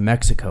 you're going to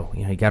Mexico.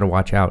 You got to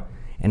watch out."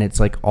 And it's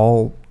like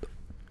all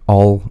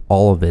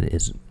of it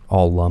is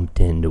all lumped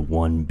into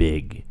one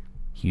big,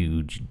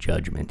 huge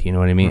judgment. You know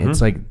what I mean? Mm-hmm.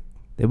 It's like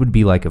it would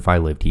be like if I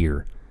lived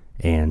here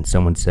and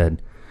someone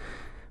said,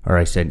 or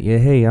I said, "Yeah,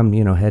 hey, I'm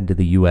head to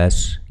the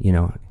U.S.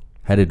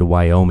 Headed to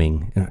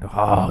Wyoming." And,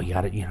 oh, you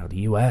got to the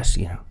U.S.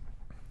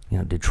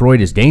 Detroit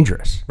is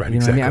dangerous. Right.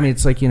 Exactly. I mean,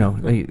 it's like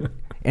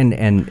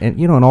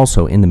and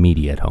also in the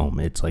media at home,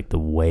 it's like the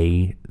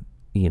way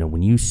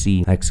when you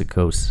see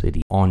Mexico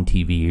City on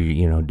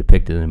TV,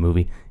 depicted in a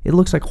movie, it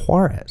looks like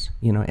Juarez.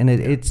 And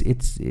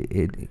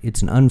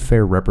it's an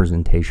unfair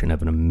representation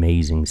of an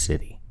amazing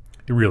city.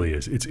 It really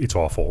is. It's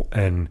awful.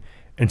 And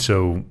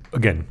so,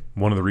 again,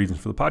 one of the reasons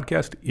for the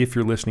podcast, if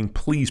you're listening,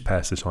 please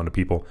pass this on to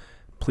people.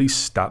 Please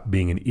stop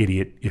being an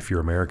idiot if you're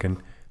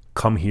American.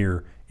 Come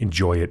here,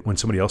 enjoy it. When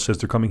somebody else says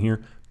they're coming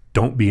here,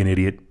 don't be an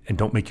idiot and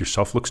don't make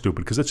yourself look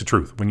stupid, because that's the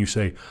truth. When you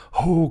say,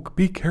 "Oh,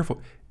 be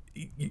careful,"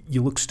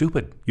 you look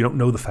stupid. You don't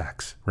know the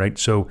facts, right?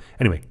 So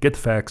anyway, get the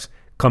facts.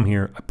 Come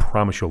here. I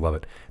promise you'll love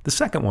it. The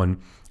second one,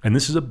 and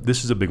this is a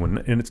big one,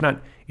 and it's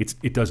not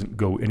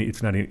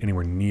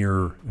anywhere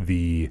near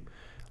the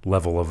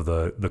level of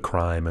the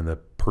crime and the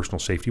personal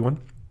safety one.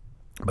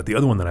 But the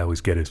other one that I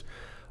always get is,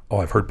 "Oh,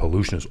 I've heard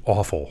pollution is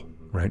awful,"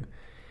 right?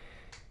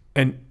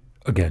 And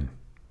again,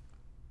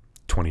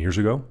 20 years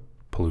ago,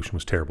 pollution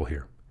was terrible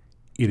here.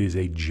 It is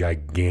a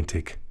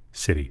gigantic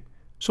city.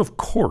 So of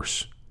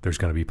course there's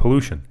going to be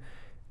pollution.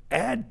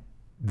 Add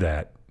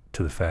that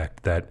to the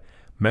fact that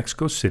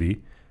Mexico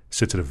City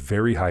sits at a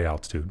very high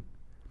altitude,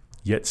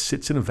 yet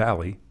sits in a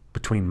valley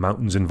between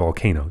mountains and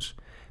volcanoes.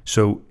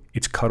 So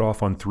it's cut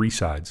off on three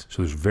sides.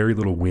 So there's very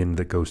little wind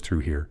that goes through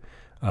here.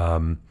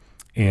 And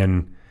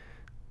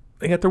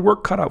they got their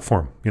work cut out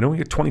for them. You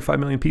get 25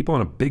 million people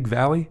in a big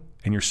valley,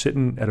 and you're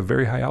sitting at a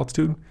very high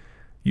altitude.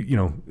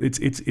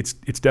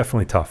 It's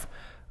definitely tough.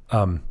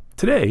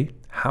 Today,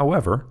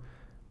 however,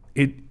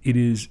 it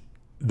is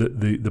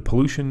the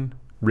pollution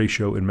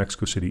ratio in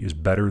Mexico City is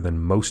better than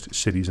most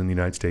cities in the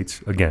United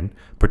States. Again,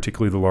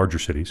 particularly the larger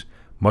cities,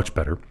 much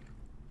better.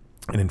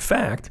 And in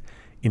fact,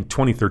 in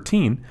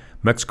 2013,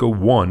 Mexico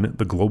won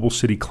the Global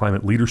City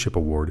Climate Leadership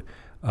Award,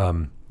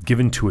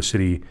 given to a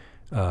city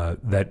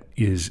that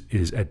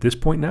is at this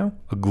point now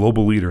a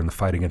global leader in the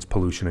fight against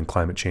pollution and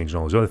climate change and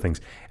all those other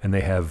things. And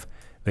they have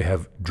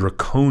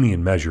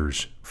draconian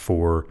measures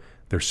for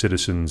their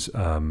citizens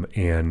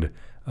and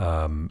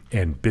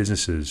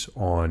businesses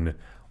on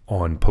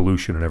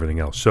pollution and everything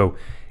else. So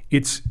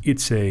it's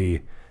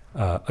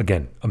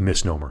again a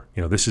misnomer.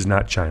 This is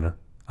not China.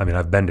 I mean,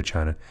 I've been to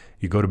China.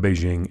 You go to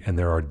Beijing, and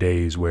there are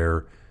days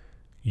where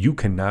you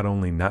can not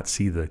only not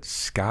see the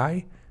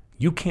sky,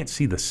 you can't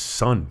see the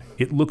sun.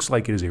 It looks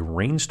like it is a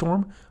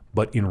rainstorm,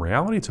 but in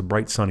reality, it's a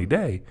bright sunny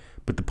day.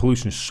 But the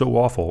pollution is so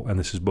awful, and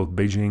this is both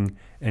Beijing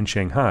and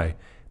Shanghai,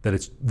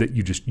 that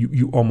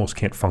you almost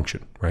can't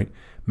function, right?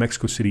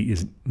 Mexico City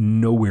is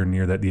nowhere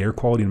near that. The air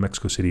quality in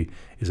Mexico City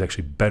is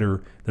actually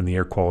better than the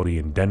air quality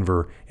in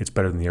Denver. It's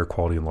better than the air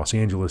quality in Los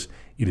Angeles.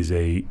 It is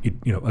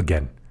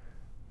again,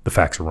 the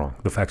facts are wrong.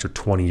 The facts are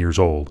 20 years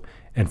old,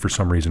 and for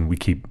some reason we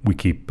keep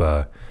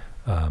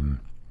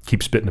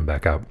spitting them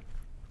back out.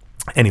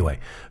 Anyway,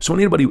 so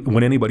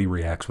when anybody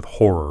reacts with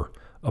horror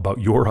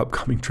about your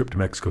upcoming trip to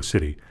Mexico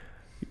City,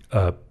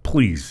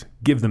 please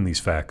give them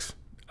these facts.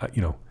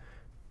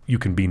 you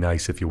can be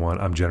nice if you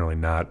want. I'm generally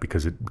not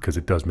because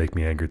it does make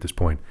me angry at this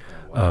point.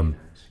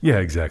 Yeah,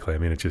 exactly. I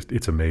mean,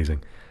 it's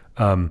amazing.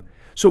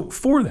 So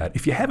for that,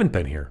 if you haven't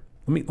been here,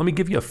 let me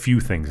give you a few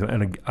things,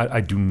 and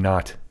I do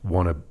not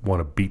want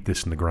to beat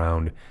this in the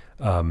ground,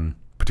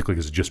 particularly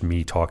because it's just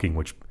me talking,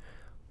 which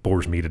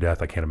bores me to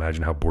death. I can't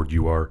imagine how bored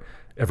you are.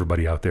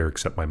 Everybody out there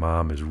except my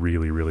mom is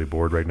really, really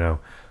bored right now.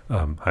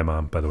 Hi,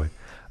 Mom, by the way.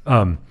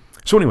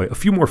 So anyway, a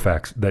few more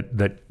facts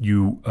that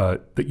you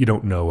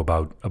don't know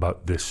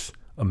about this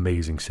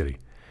amazing city.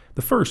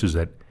 The first is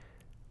that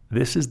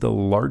this is the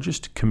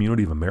largest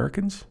community of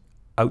Americans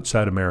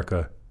outside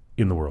America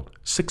in the world.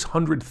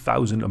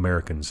 600,000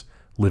 Americans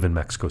live in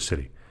Mexico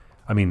City.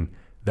 I mean,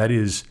 that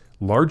is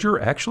larger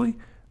actually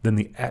than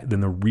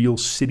the real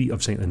city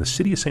of St. And the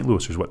city of St.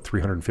 Louis is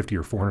 350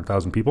 or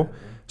 400,000 people.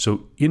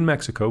 So in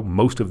Mexico,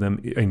 most of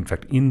them, in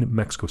fact, in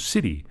Mexico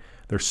City,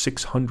 there's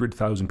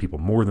 600,000 people,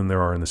 more than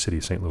there are in the city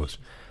of St. Louis.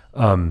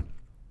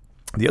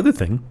 The other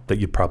thing that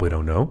you probably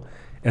don't know,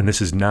 and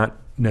this is not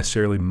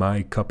necessarily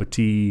my cup of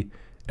tea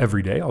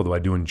every day, although I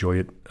do enjoy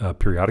it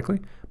periodically,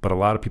 but a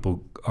lot of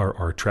people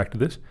are attracted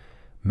to this.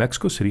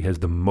 Mexico City has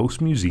the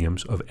most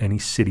museums of any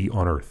city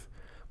on earth.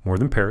 More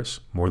than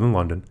Paris, more than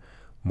London,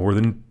 more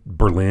than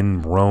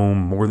Berlin, Rome,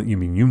 more than,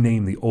 you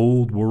name the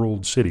old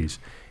world cities,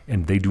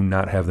 and they do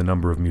not have the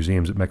number of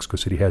museums that Mexico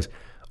City has.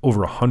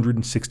 Over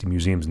 160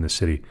 museums in this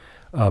city,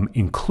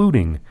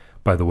 including,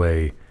 by the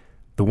way,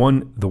 the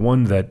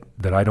one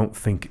that I don't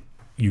think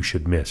you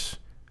should miss,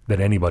 that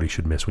anybody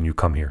should miss when you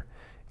come here,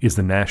 is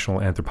the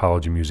National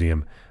Anthropology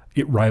Museum.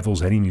 It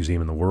rivals any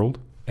museum in the world,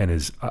 and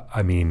is,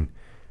 I mean,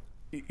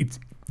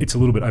 it's a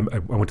little bit. I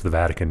went to the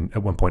Vatican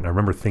at one point, and I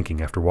remember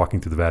thinking after walking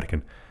through the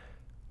Vatican,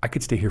 I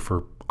could stay here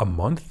for a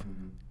month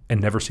and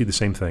never see the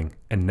same thing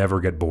and never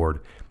get bored.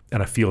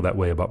 And I feel that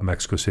way about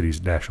Mexico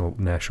City's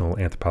National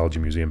Anthropology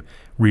Museum.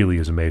 Really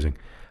is amazing.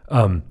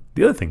 The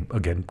other thing,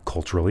 again,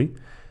 culturally,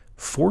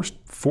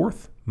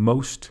 fourth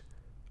most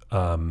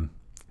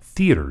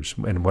theaters,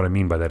 and what I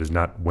mean by that is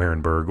not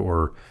Warenberg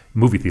or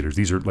movie theaters.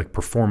 These are like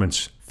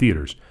performance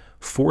theaters.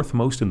 Fourth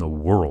most in the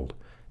world.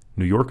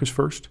 New York is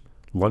first,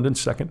 London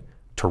second,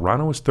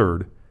 Toronto is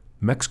third,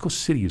 Mexico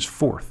City is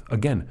fourth.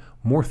 Again,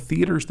 more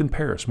theaters than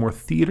Paris, more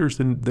theaters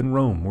than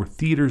Rome, more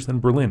theaters than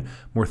Berlin,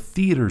 more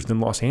theaters than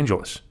Los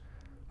Angeles,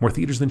 more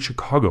theaters than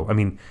Chicago. I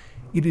mean,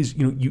 it is,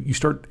 you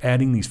start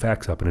adding these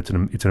facts up, and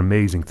it's an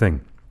amazing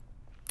thing.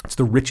 It's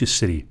the richest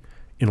city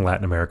in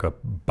Latin America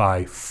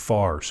by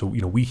far. So,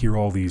 we hear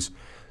all these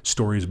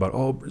stories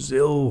about,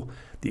 Brazil,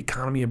 the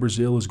economy of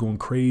Brazil is going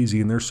crazy,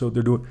 and they're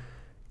doing,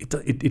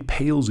 it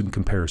pales in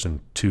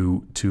comparison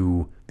to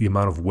the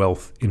amount of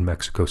wealth in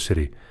Mexico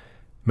City.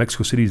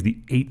 Mexico City is the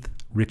 8th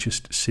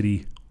richest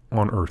city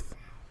on earth.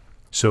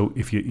 So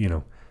if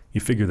you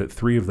figure that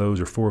 3 of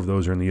those or 4 of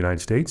those are in the United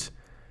States,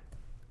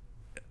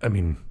 I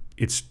mean,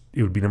 it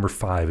would be number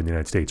 5 in the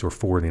United States or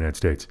 4 in the United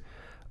States.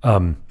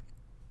 And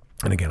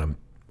again,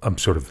 I'm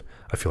sort of,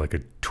 I feel like a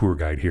tour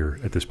guide here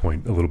at this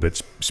point, a little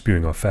bit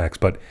spewing off facts,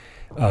 but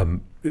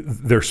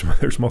there's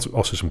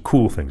also some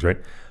cool things, right?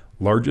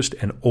 Largest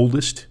and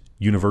oldest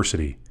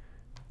university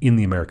in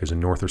the Americas, in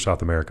North or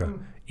South America,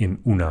 in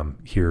UNAM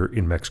here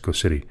in Mexico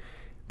City.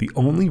 The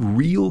only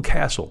real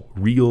castle,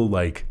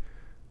 like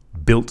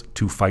built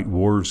to fight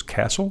wars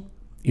castle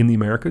in the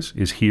Americas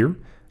is here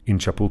in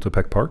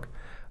Chapultepec Park.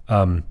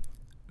 And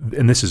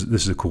this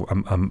is a cool.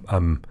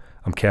 I'm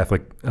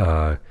Catholic,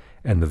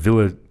 and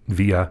the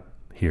Villa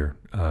here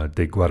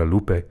de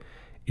Guadalupe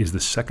is the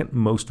second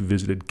most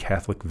visited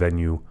Catholic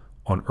venue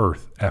on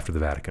earth after the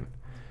Vatican.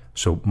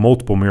 So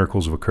multiple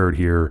miracles have occurred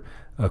here,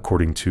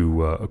 according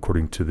to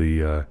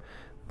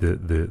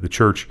the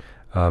church,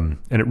 and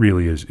it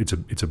really is.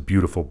 It's a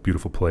beautiful,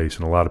 beautiful place,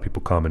 and a lot of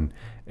people come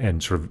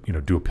and sort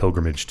of do a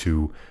pilgrimage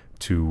to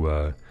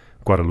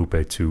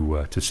Guadalupe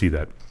to see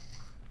that.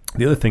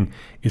 The other thing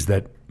is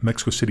that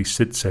Mexico City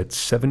sits at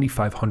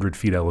 7,500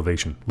 feet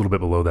elevation, a little bit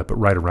below that, but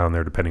right around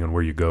there, depending on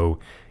where you go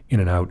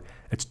in and out.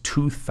 It's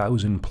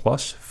 2,000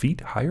 plus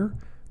feet higher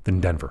than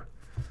Denver.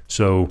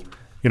 So,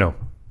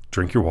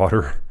 drink your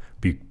water,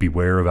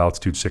 beware of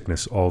altitude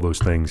sickness, all those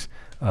things,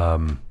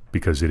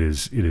 because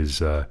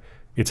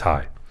it's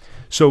high.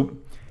 So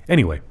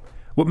anyway,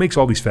 what makes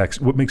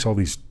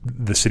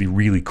the city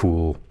really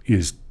cool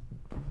is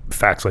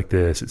facts like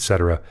this,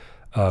 etc.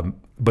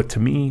 But to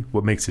me,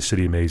 what makes the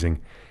city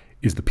amazing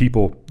is the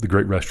people, the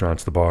great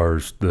restaurants, the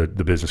bars, the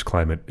business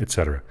climate,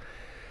 etc.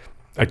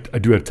 I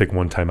do have to take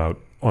one time out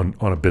on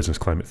a business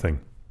climate thing,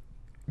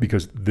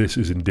 because this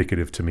is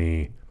indicative to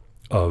me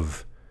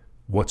of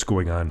what's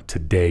going on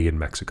today in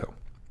Mexico.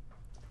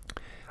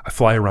 I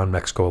fly around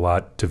Mexico a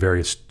lot to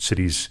various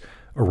cities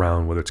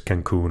around, whether it's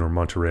Cancun or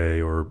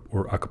Monterrey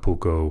or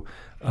Acapulco.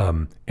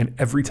 And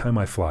every time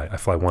I fly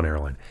one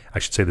airline. I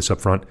should say this up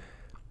front.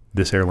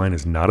 This airline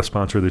is not a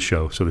sponsor of this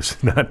show, so this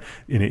is not,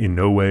 in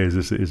no way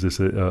is this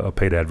a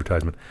paid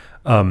advertisement.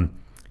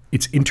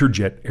 It's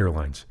Interjet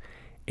Airlines.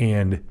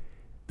 And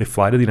they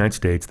fly to the United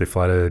States. They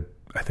fly to,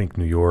 I think,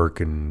 New York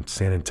and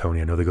San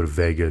Antonio. I know they go to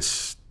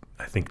Vegas,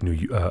 I think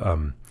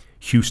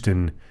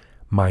Houston,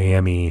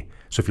 Miami.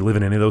 So if you live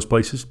in any of those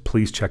places,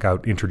 please check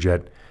out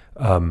Interjet.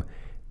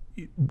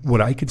 What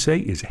I could say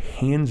is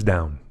hands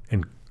down,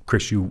 and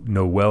Chris, you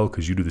know well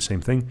because you do the same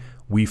thing,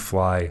 we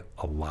fly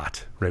a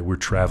lot, right? We're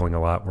traveling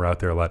a lot. We're out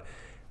there a lot.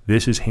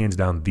 This is hands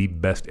down the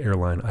best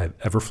airline I've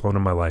ever flown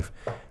in my life.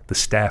 The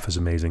staff is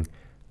amazing.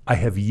 I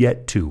have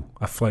yet to.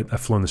 I've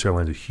flown this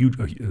airline a huge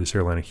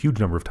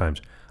number of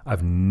times.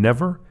 I've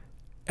never,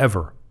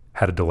 ever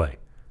had a delay.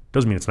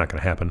 Doesn't mean it's not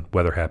going to happen.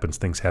 Weather happens,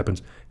 things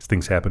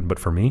happen. But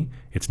for me,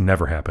 it's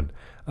never happened.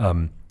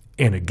 And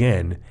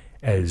again,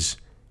 as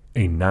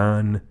a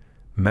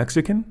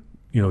non-Mexican,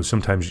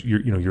 sometimes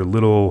you're a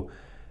little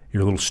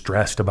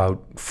stressed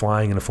about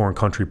flying in a foreign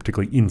country,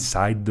 particularly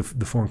inside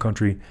the foreign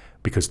country,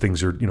 because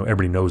things are,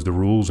 everybody knows the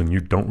rules and you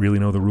don't really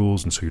know the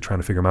rules, and so you're trying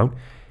to figure them out.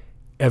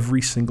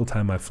 Every single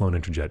time I've flown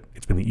Interjet,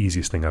 it's been the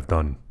easiest thing I've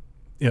done.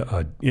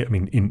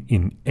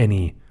 In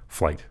any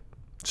flight.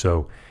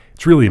 So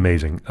it's really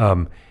amazing.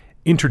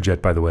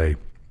 Interjet, by the way,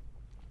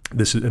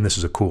 this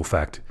is a cool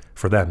fact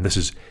for them.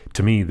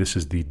 To me, this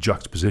is the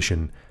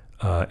juxtaposition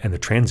and the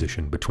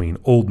transition between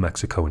old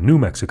Mexico and new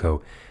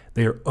Mexico.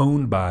 They are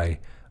owned by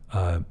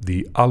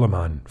the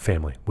Aleman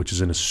family, which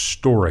is an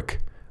historic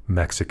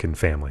Mexican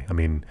family.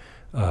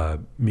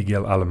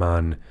 Miguel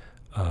Aleman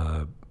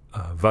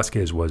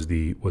Vasquez was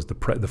the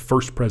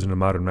first president of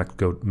modern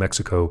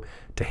Mexico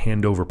to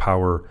hand over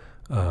power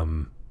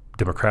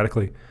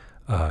democratically.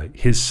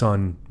 His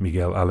son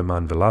Miguel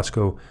Aleman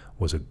Velasco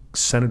was a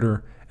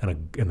senator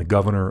and the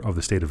governor of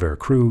the state of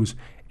Veracruz,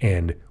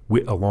 and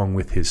along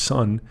with his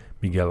son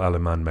Miguel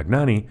Aleman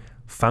Magnani,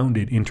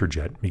 founded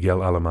Interjet. Miguel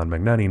Aleman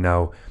Magnani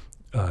now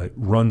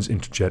runs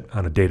Interjet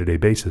on a day-to-day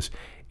basis,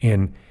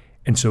 and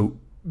so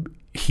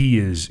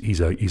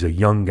he's a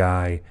young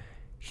guy.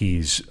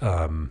 He's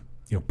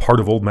part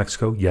of old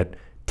Mexico, yet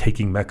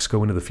taking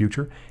Mexico into the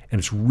future. And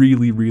it's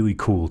really, really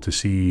cool to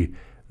see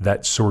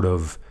that sort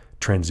of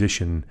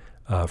transition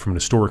from an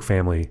historic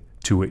family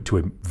to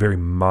a very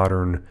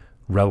modern,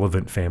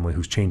 relevant family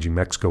who's changing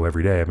Mexico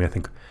every day. I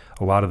think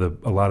a lot of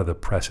the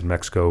press in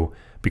Mexico,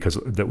 because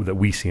that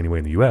we see anyway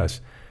in the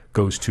U.S.,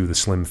 goes to the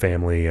Slim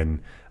family,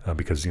 and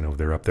because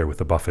they're up there with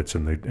the Buffetts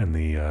and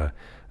the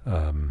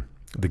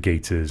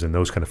Gateses and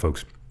those kind of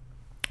folks.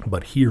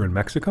 But here in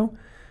Mexico,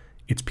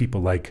 it's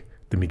people like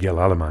the Miguel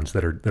Alemans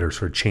that are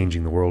sort of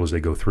changing the world as they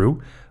go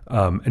through.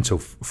 And so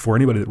for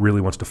anybody that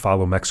really wants to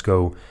follow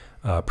Mexico,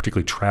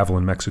 particularly travel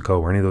in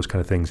Mexico or any of those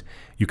kind of things,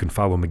 you can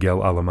follow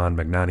Miguel Aleman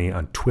Magnani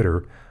on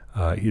Twitter.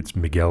 It's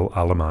Miguel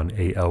Aleman,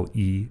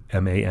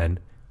 Aleman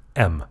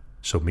M.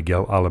 So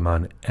Miguel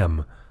Aleman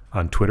M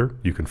on Twitter.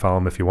 You can follow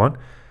him if you want.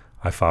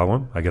 I follow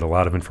him. I get a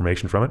lot of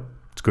information from it.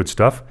 It's good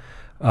stuff.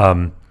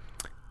 And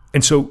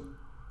so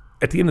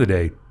at the end of the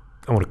day,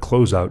 I want to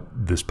close out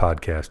this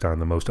podcast on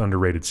the most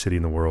underrated city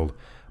in the world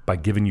by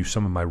giving you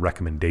some of my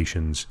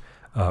recommendations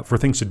for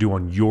things to do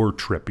on your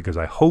trip, because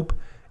I hope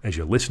as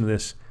you listen to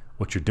this,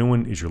 what you're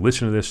doing is you're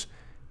listening to this,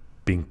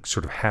 being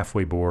sort of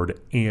halfway bored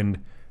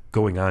and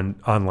going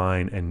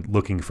online and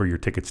looking for your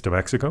tickets to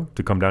Mexico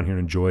to come down here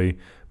and enjoy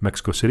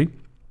Mexico City.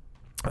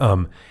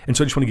 And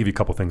so I just want to give you a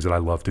couple things that I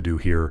love to do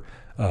here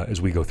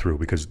as we go through,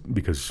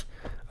 because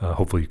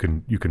hopefully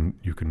you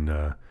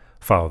can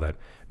follow that.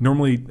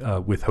 Normally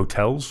with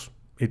hotels,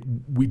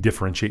 we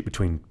differentiate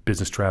between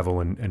business travel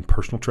and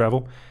personal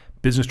travel.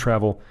 Business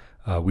travel,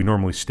 we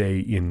normally stay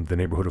in the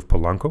neighborhood of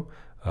Polanco.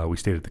 We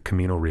stayed at the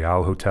Camino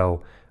Real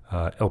Hotel,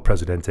 El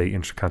Presidente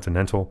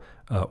Intercontinental,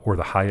 or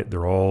the Hyatt.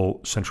 They're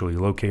all centrally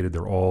located.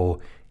 They're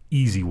all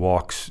easy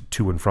walks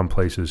to and from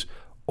places.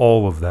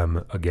 All of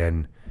them,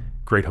 again,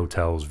 great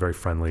hotels, very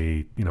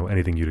friendly,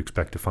 anything you'd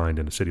expect to find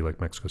in a city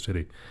like Mexico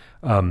City.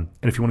 And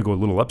if you want to go a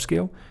little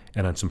upscale,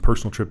 and on some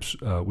personal trips,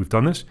 we've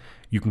done this,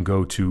 you can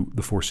go to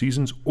the Four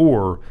Seasons,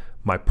 or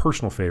my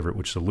personal favorite,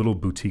 which is a little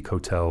boutique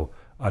hotel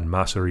on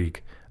Mazarik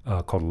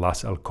called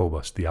Las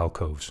Alcobas, the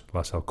Alcoves,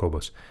 Las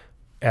Alcobas.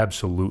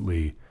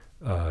 Absolutely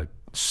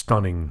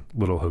stunning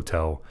little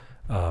hotel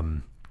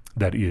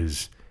that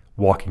is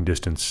walking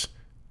distance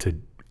to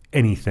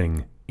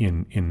anything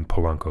in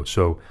Polanco.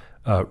 So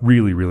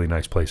really, really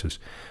nice places.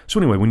 So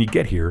anyway, when you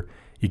get here,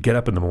 you get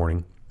up in the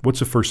morning. What's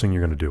the first thing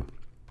you're going to do?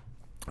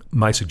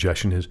 My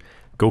suggestion is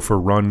go for a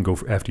run.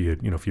 After you,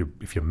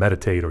 if you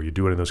meditate or you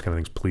do any of those kind of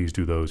things, please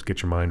do those.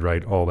 Get your mind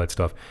right, all that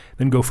stuff.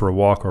 Then go for a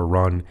walk or a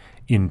run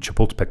in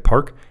Chapultepec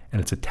Park, and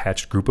it's an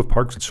attached group of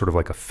parks. It's sort of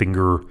like a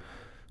finger,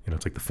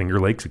 it's like the Finger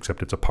Lakes,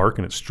 except it's a park,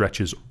 and it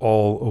stretches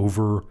all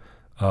over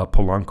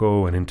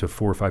Polanco and into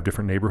 4 or 5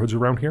 different neighborhoods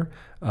around here.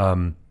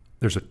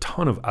 There's a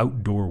ton of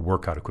outdoor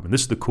workout equipment.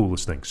 This is the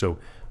coolest thing. So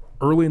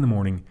early in the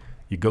morning,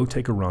 you go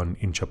take a run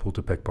in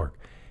Chapultepec Park.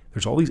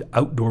 There's all these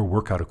outdoor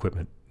workout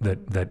equipment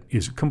that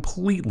is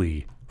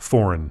completely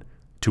foreign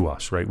to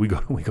us, right? We go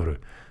to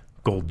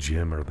Gold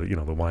Gym or the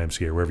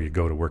YMCA or wherever you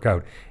go to work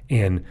out,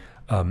 and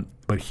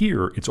but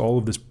here it's all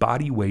of this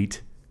body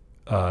weight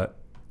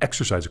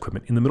exercise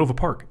equipment in the middle of a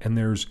park, and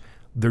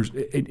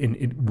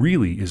it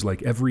really is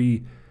like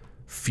every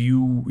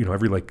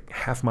like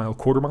half mile,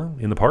 quarter mile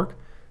in the park,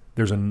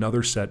 there's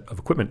another set of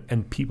equipment,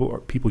 and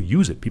people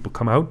use it. People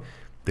come out,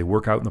 They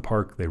work out in the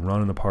park. They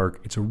run in the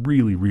park. It's a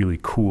really, really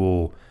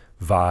cool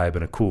vibe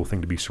and a cool thing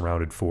to be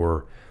surrounded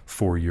for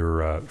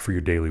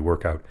your daily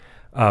workout.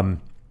 And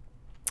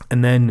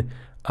then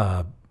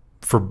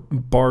for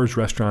bars,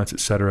 restaurants,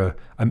 etc.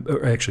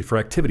 Actually, for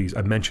activities,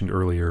 I mentioned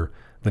earlier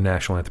the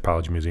National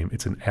Anthropology Museum.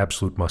 It's an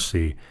absolute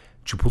must-see.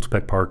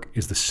 Chapultepec Park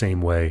is the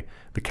same way.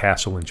 The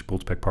castle in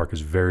Chapultepec Park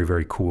is very,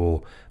 very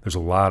cool. There's a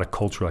lot of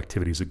cultural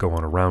activities that go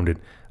on around it.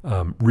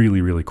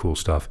 Really, really cool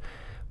stuff.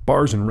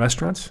 Bars and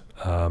restaurants,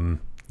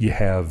 you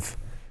have,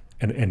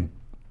 and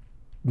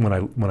when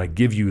I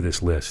give you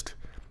this list,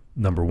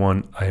 number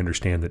one, I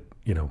understand that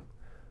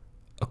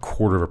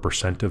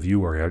 0.25% of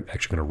you are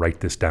actually going to write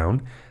this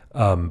down,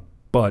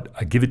 but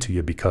I give it to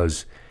you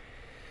because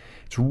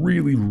it's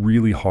really,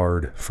 really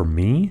hard for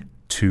me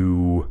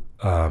to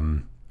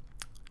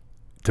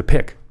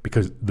pick,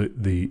 because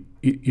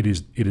it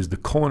is the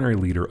culinary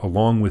leader,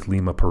 along with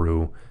Lima,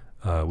 Peru,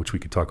 which we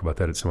could talk about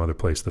that at some other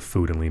place. The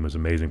food in Lima is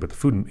amazing, but the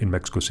food in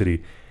Mexico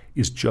City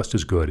is just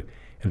as good,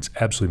 and it's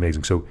absolutely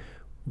amazing. So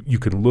you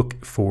can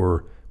look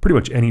for pretty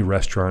much any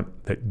restaurant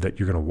that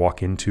you're going to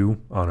walk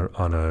into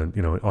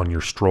on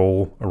your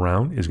stroll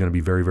around is going to be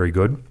very, very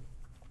good.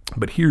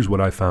 But here's what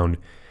I found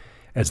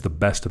as the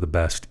best of the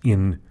best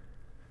in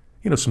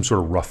some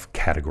sort of rough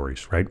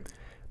categories, right?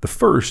 The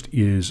first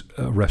is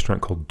a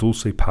restaurant called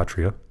Dulce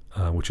Patria,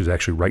 which is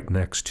actually right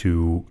next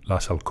to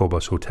Las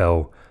Alcobas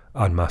Hotel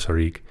on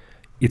Mazarik.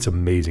 It's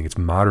amazing. It's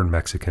modern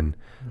Mexican.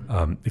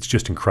 It's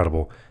just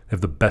incredible. They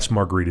have the best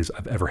margaritas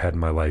I've ever had in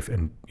my life.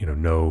 And,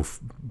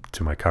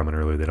 to my comment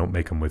earlier, they don't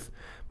make them with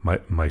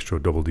Maestro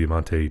Double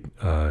Diamante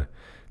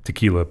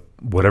tequila,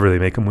 whatever they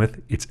make them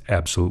with. It's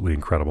absolutely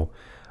incredible.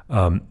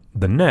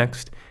 The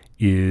next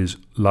is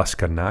Las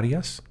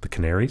Canarias, the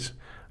Canaries,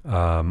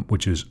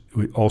 which is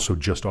also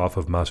just off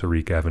of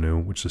Mazarik Avenue,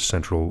 which is a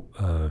central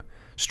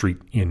street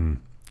in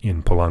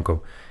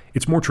Polanco.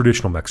 It's more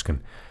traditional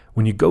Mexican.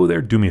 When you go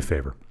there, do me a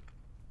favor.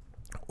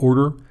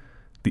 Order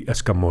the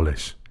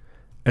escamoles.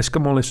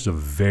 Escamoles is a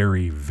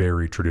very,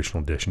 very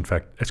traditional dish. In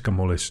fact,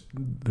 escamoles,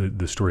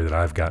 the story that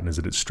I've gotten is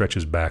that it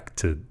stretches back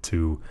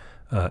to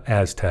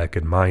Aztec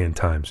and Mayan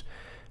times.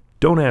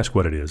 Don't ask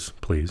what it is,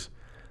 please.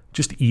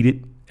 Just eat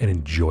it and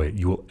enjoy it.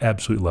 You will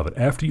absolutely love it.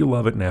 After you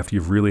love it and after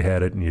you've really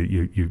had it and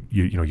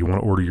you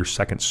want to order your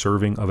second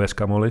serving of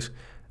escamoles,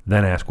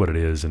 then ask what it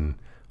is, and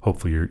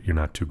hopefully you're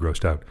not too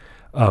grossed out.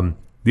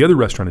 The other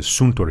restaurant is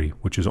Suntory,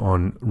 which is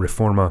on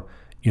Reforma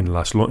in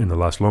the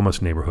Las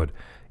Lomas neighborhood.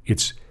 I'm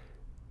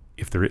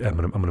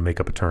going to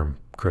make up a term,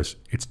 Chris.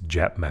 It's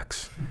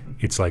Jap-Mex.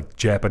 It's like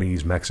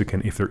Japanese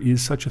Mexican. If there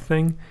is such a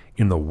thing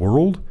in the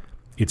world,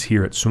 it's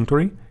here at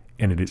Suntory,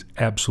 and it is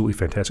absolutely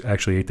fantastic. I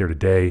actually ate there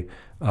today,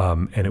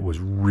 and it was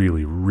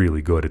really,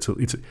 really good. It's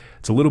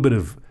a little bit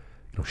of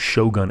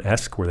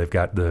Shogun-esque, where they've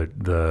got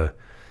the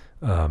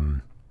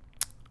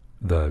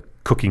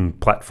cooking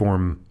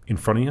platform in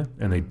front of you,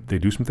 and they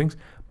do some things,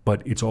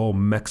 but it's all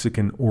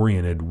Mexican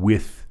oriented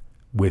with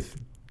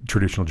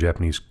traditional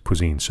Japanese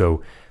cuisine.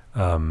 So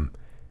the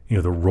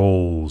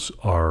rolls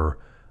are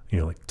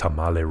like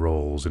tamale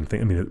rolls and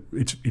things. I mean,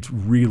 it's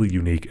really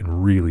unique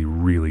and really,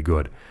 really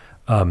good.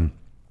 And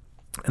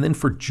then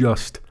for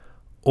just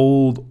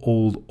old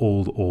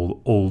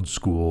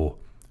school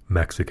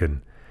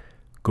Mexican,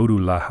 go to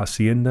La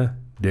Hacienda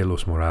de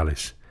los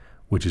Morales,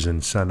 which is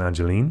in San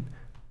Angelin,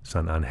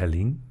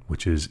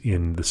 which is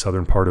in the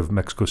southern part of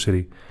Mexico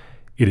City.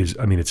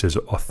 It's as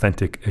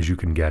authentic as you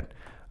can get.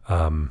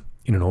 It's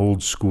an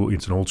old school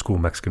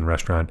Mexican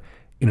restaurant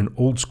in an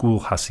old school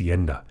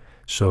hacienda.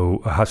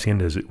 So a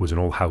hacienda was an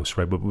old house,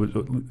 right? But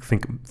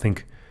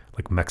think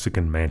like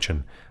Mexican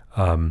mansion.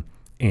 And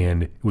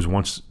it was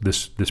once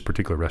this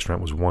particular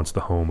restaurant was once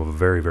the home of a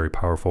very, very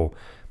powerful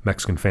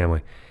Mexican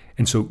family.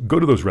 And so go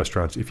to those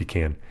restaurants if you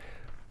can.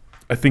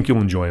 I think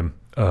you'll enjoy them.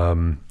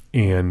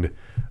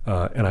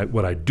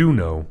 What I do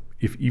know,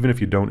 even if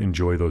you don't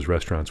enjoy those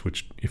restaurants,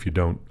 which if you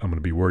don't, I'm going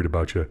to be worried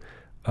about you.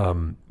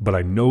 But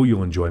I know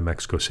you'll enjoy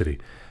Mexico City.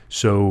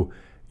 So,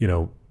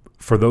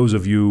 for those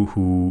of you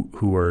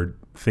who are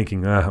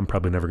thinking, I'm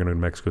probably never going to go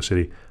to Mexico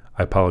City,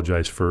 I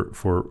apologize for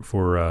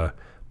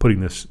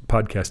putting this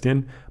podcast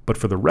in. But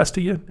for the rest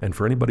of you, and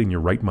for anybody in your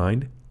right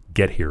mind,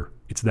 get here.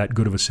 It's that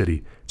good of a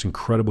city. It's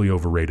incredibly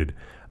overrated.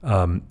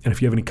 And if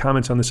you have any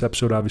comments on this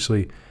episode,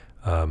 obviously,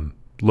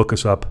 look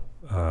us up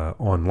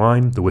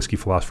online,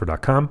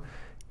 thewhiskeyphilosopher.com.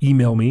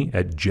 Email me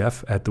at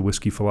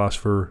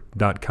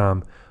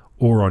jeff@thewhiskeyphilosopher.com,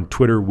 or on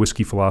Twitter,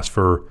 Whiskey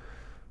Philosopher.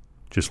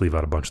 Just leave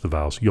out a bunch of the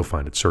vowels. You'll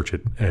find it. Search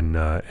it, and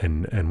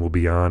we'll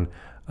be on.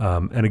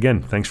 And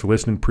again, thanks for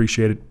listening.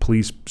 Appreciate it.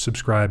 Please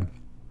subscribe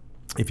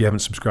if you haven't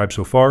subscribed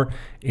so far.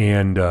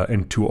 And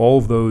to all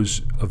of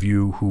those of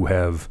you who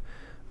have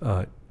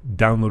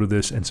downloaded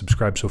this and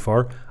subscribed so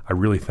far, I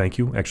really thank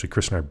you. Actually,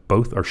 Chris and I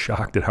both are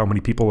shocked at how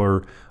many people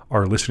are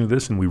listening to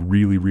this, and we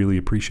really, really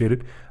appreciate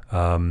it.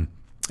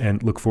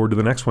 And look forward to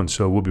the next one.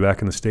 So we'll be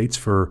back in the States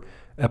for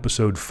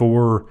episode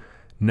 4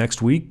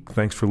 next week.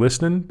 Thanks for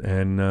listening,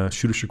 and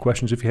shoot us your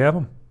questions if you have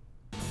them.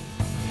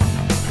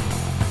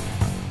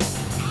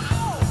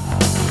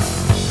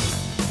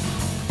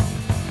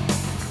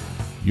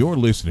 You're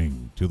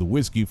listening to the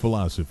Whiskey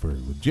Philosopher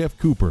with Jeff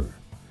Cooper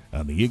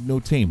on the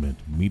Ignotainment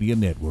Media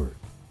Network.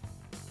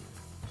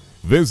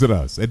 Visit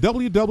us at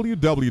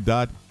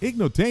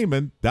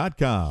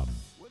www.ignotainment.com.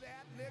 With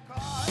that liquor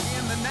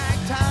in the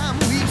nighttime,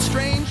 leave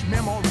strange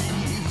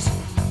memories.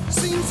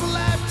 Seems a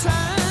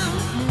lifetime.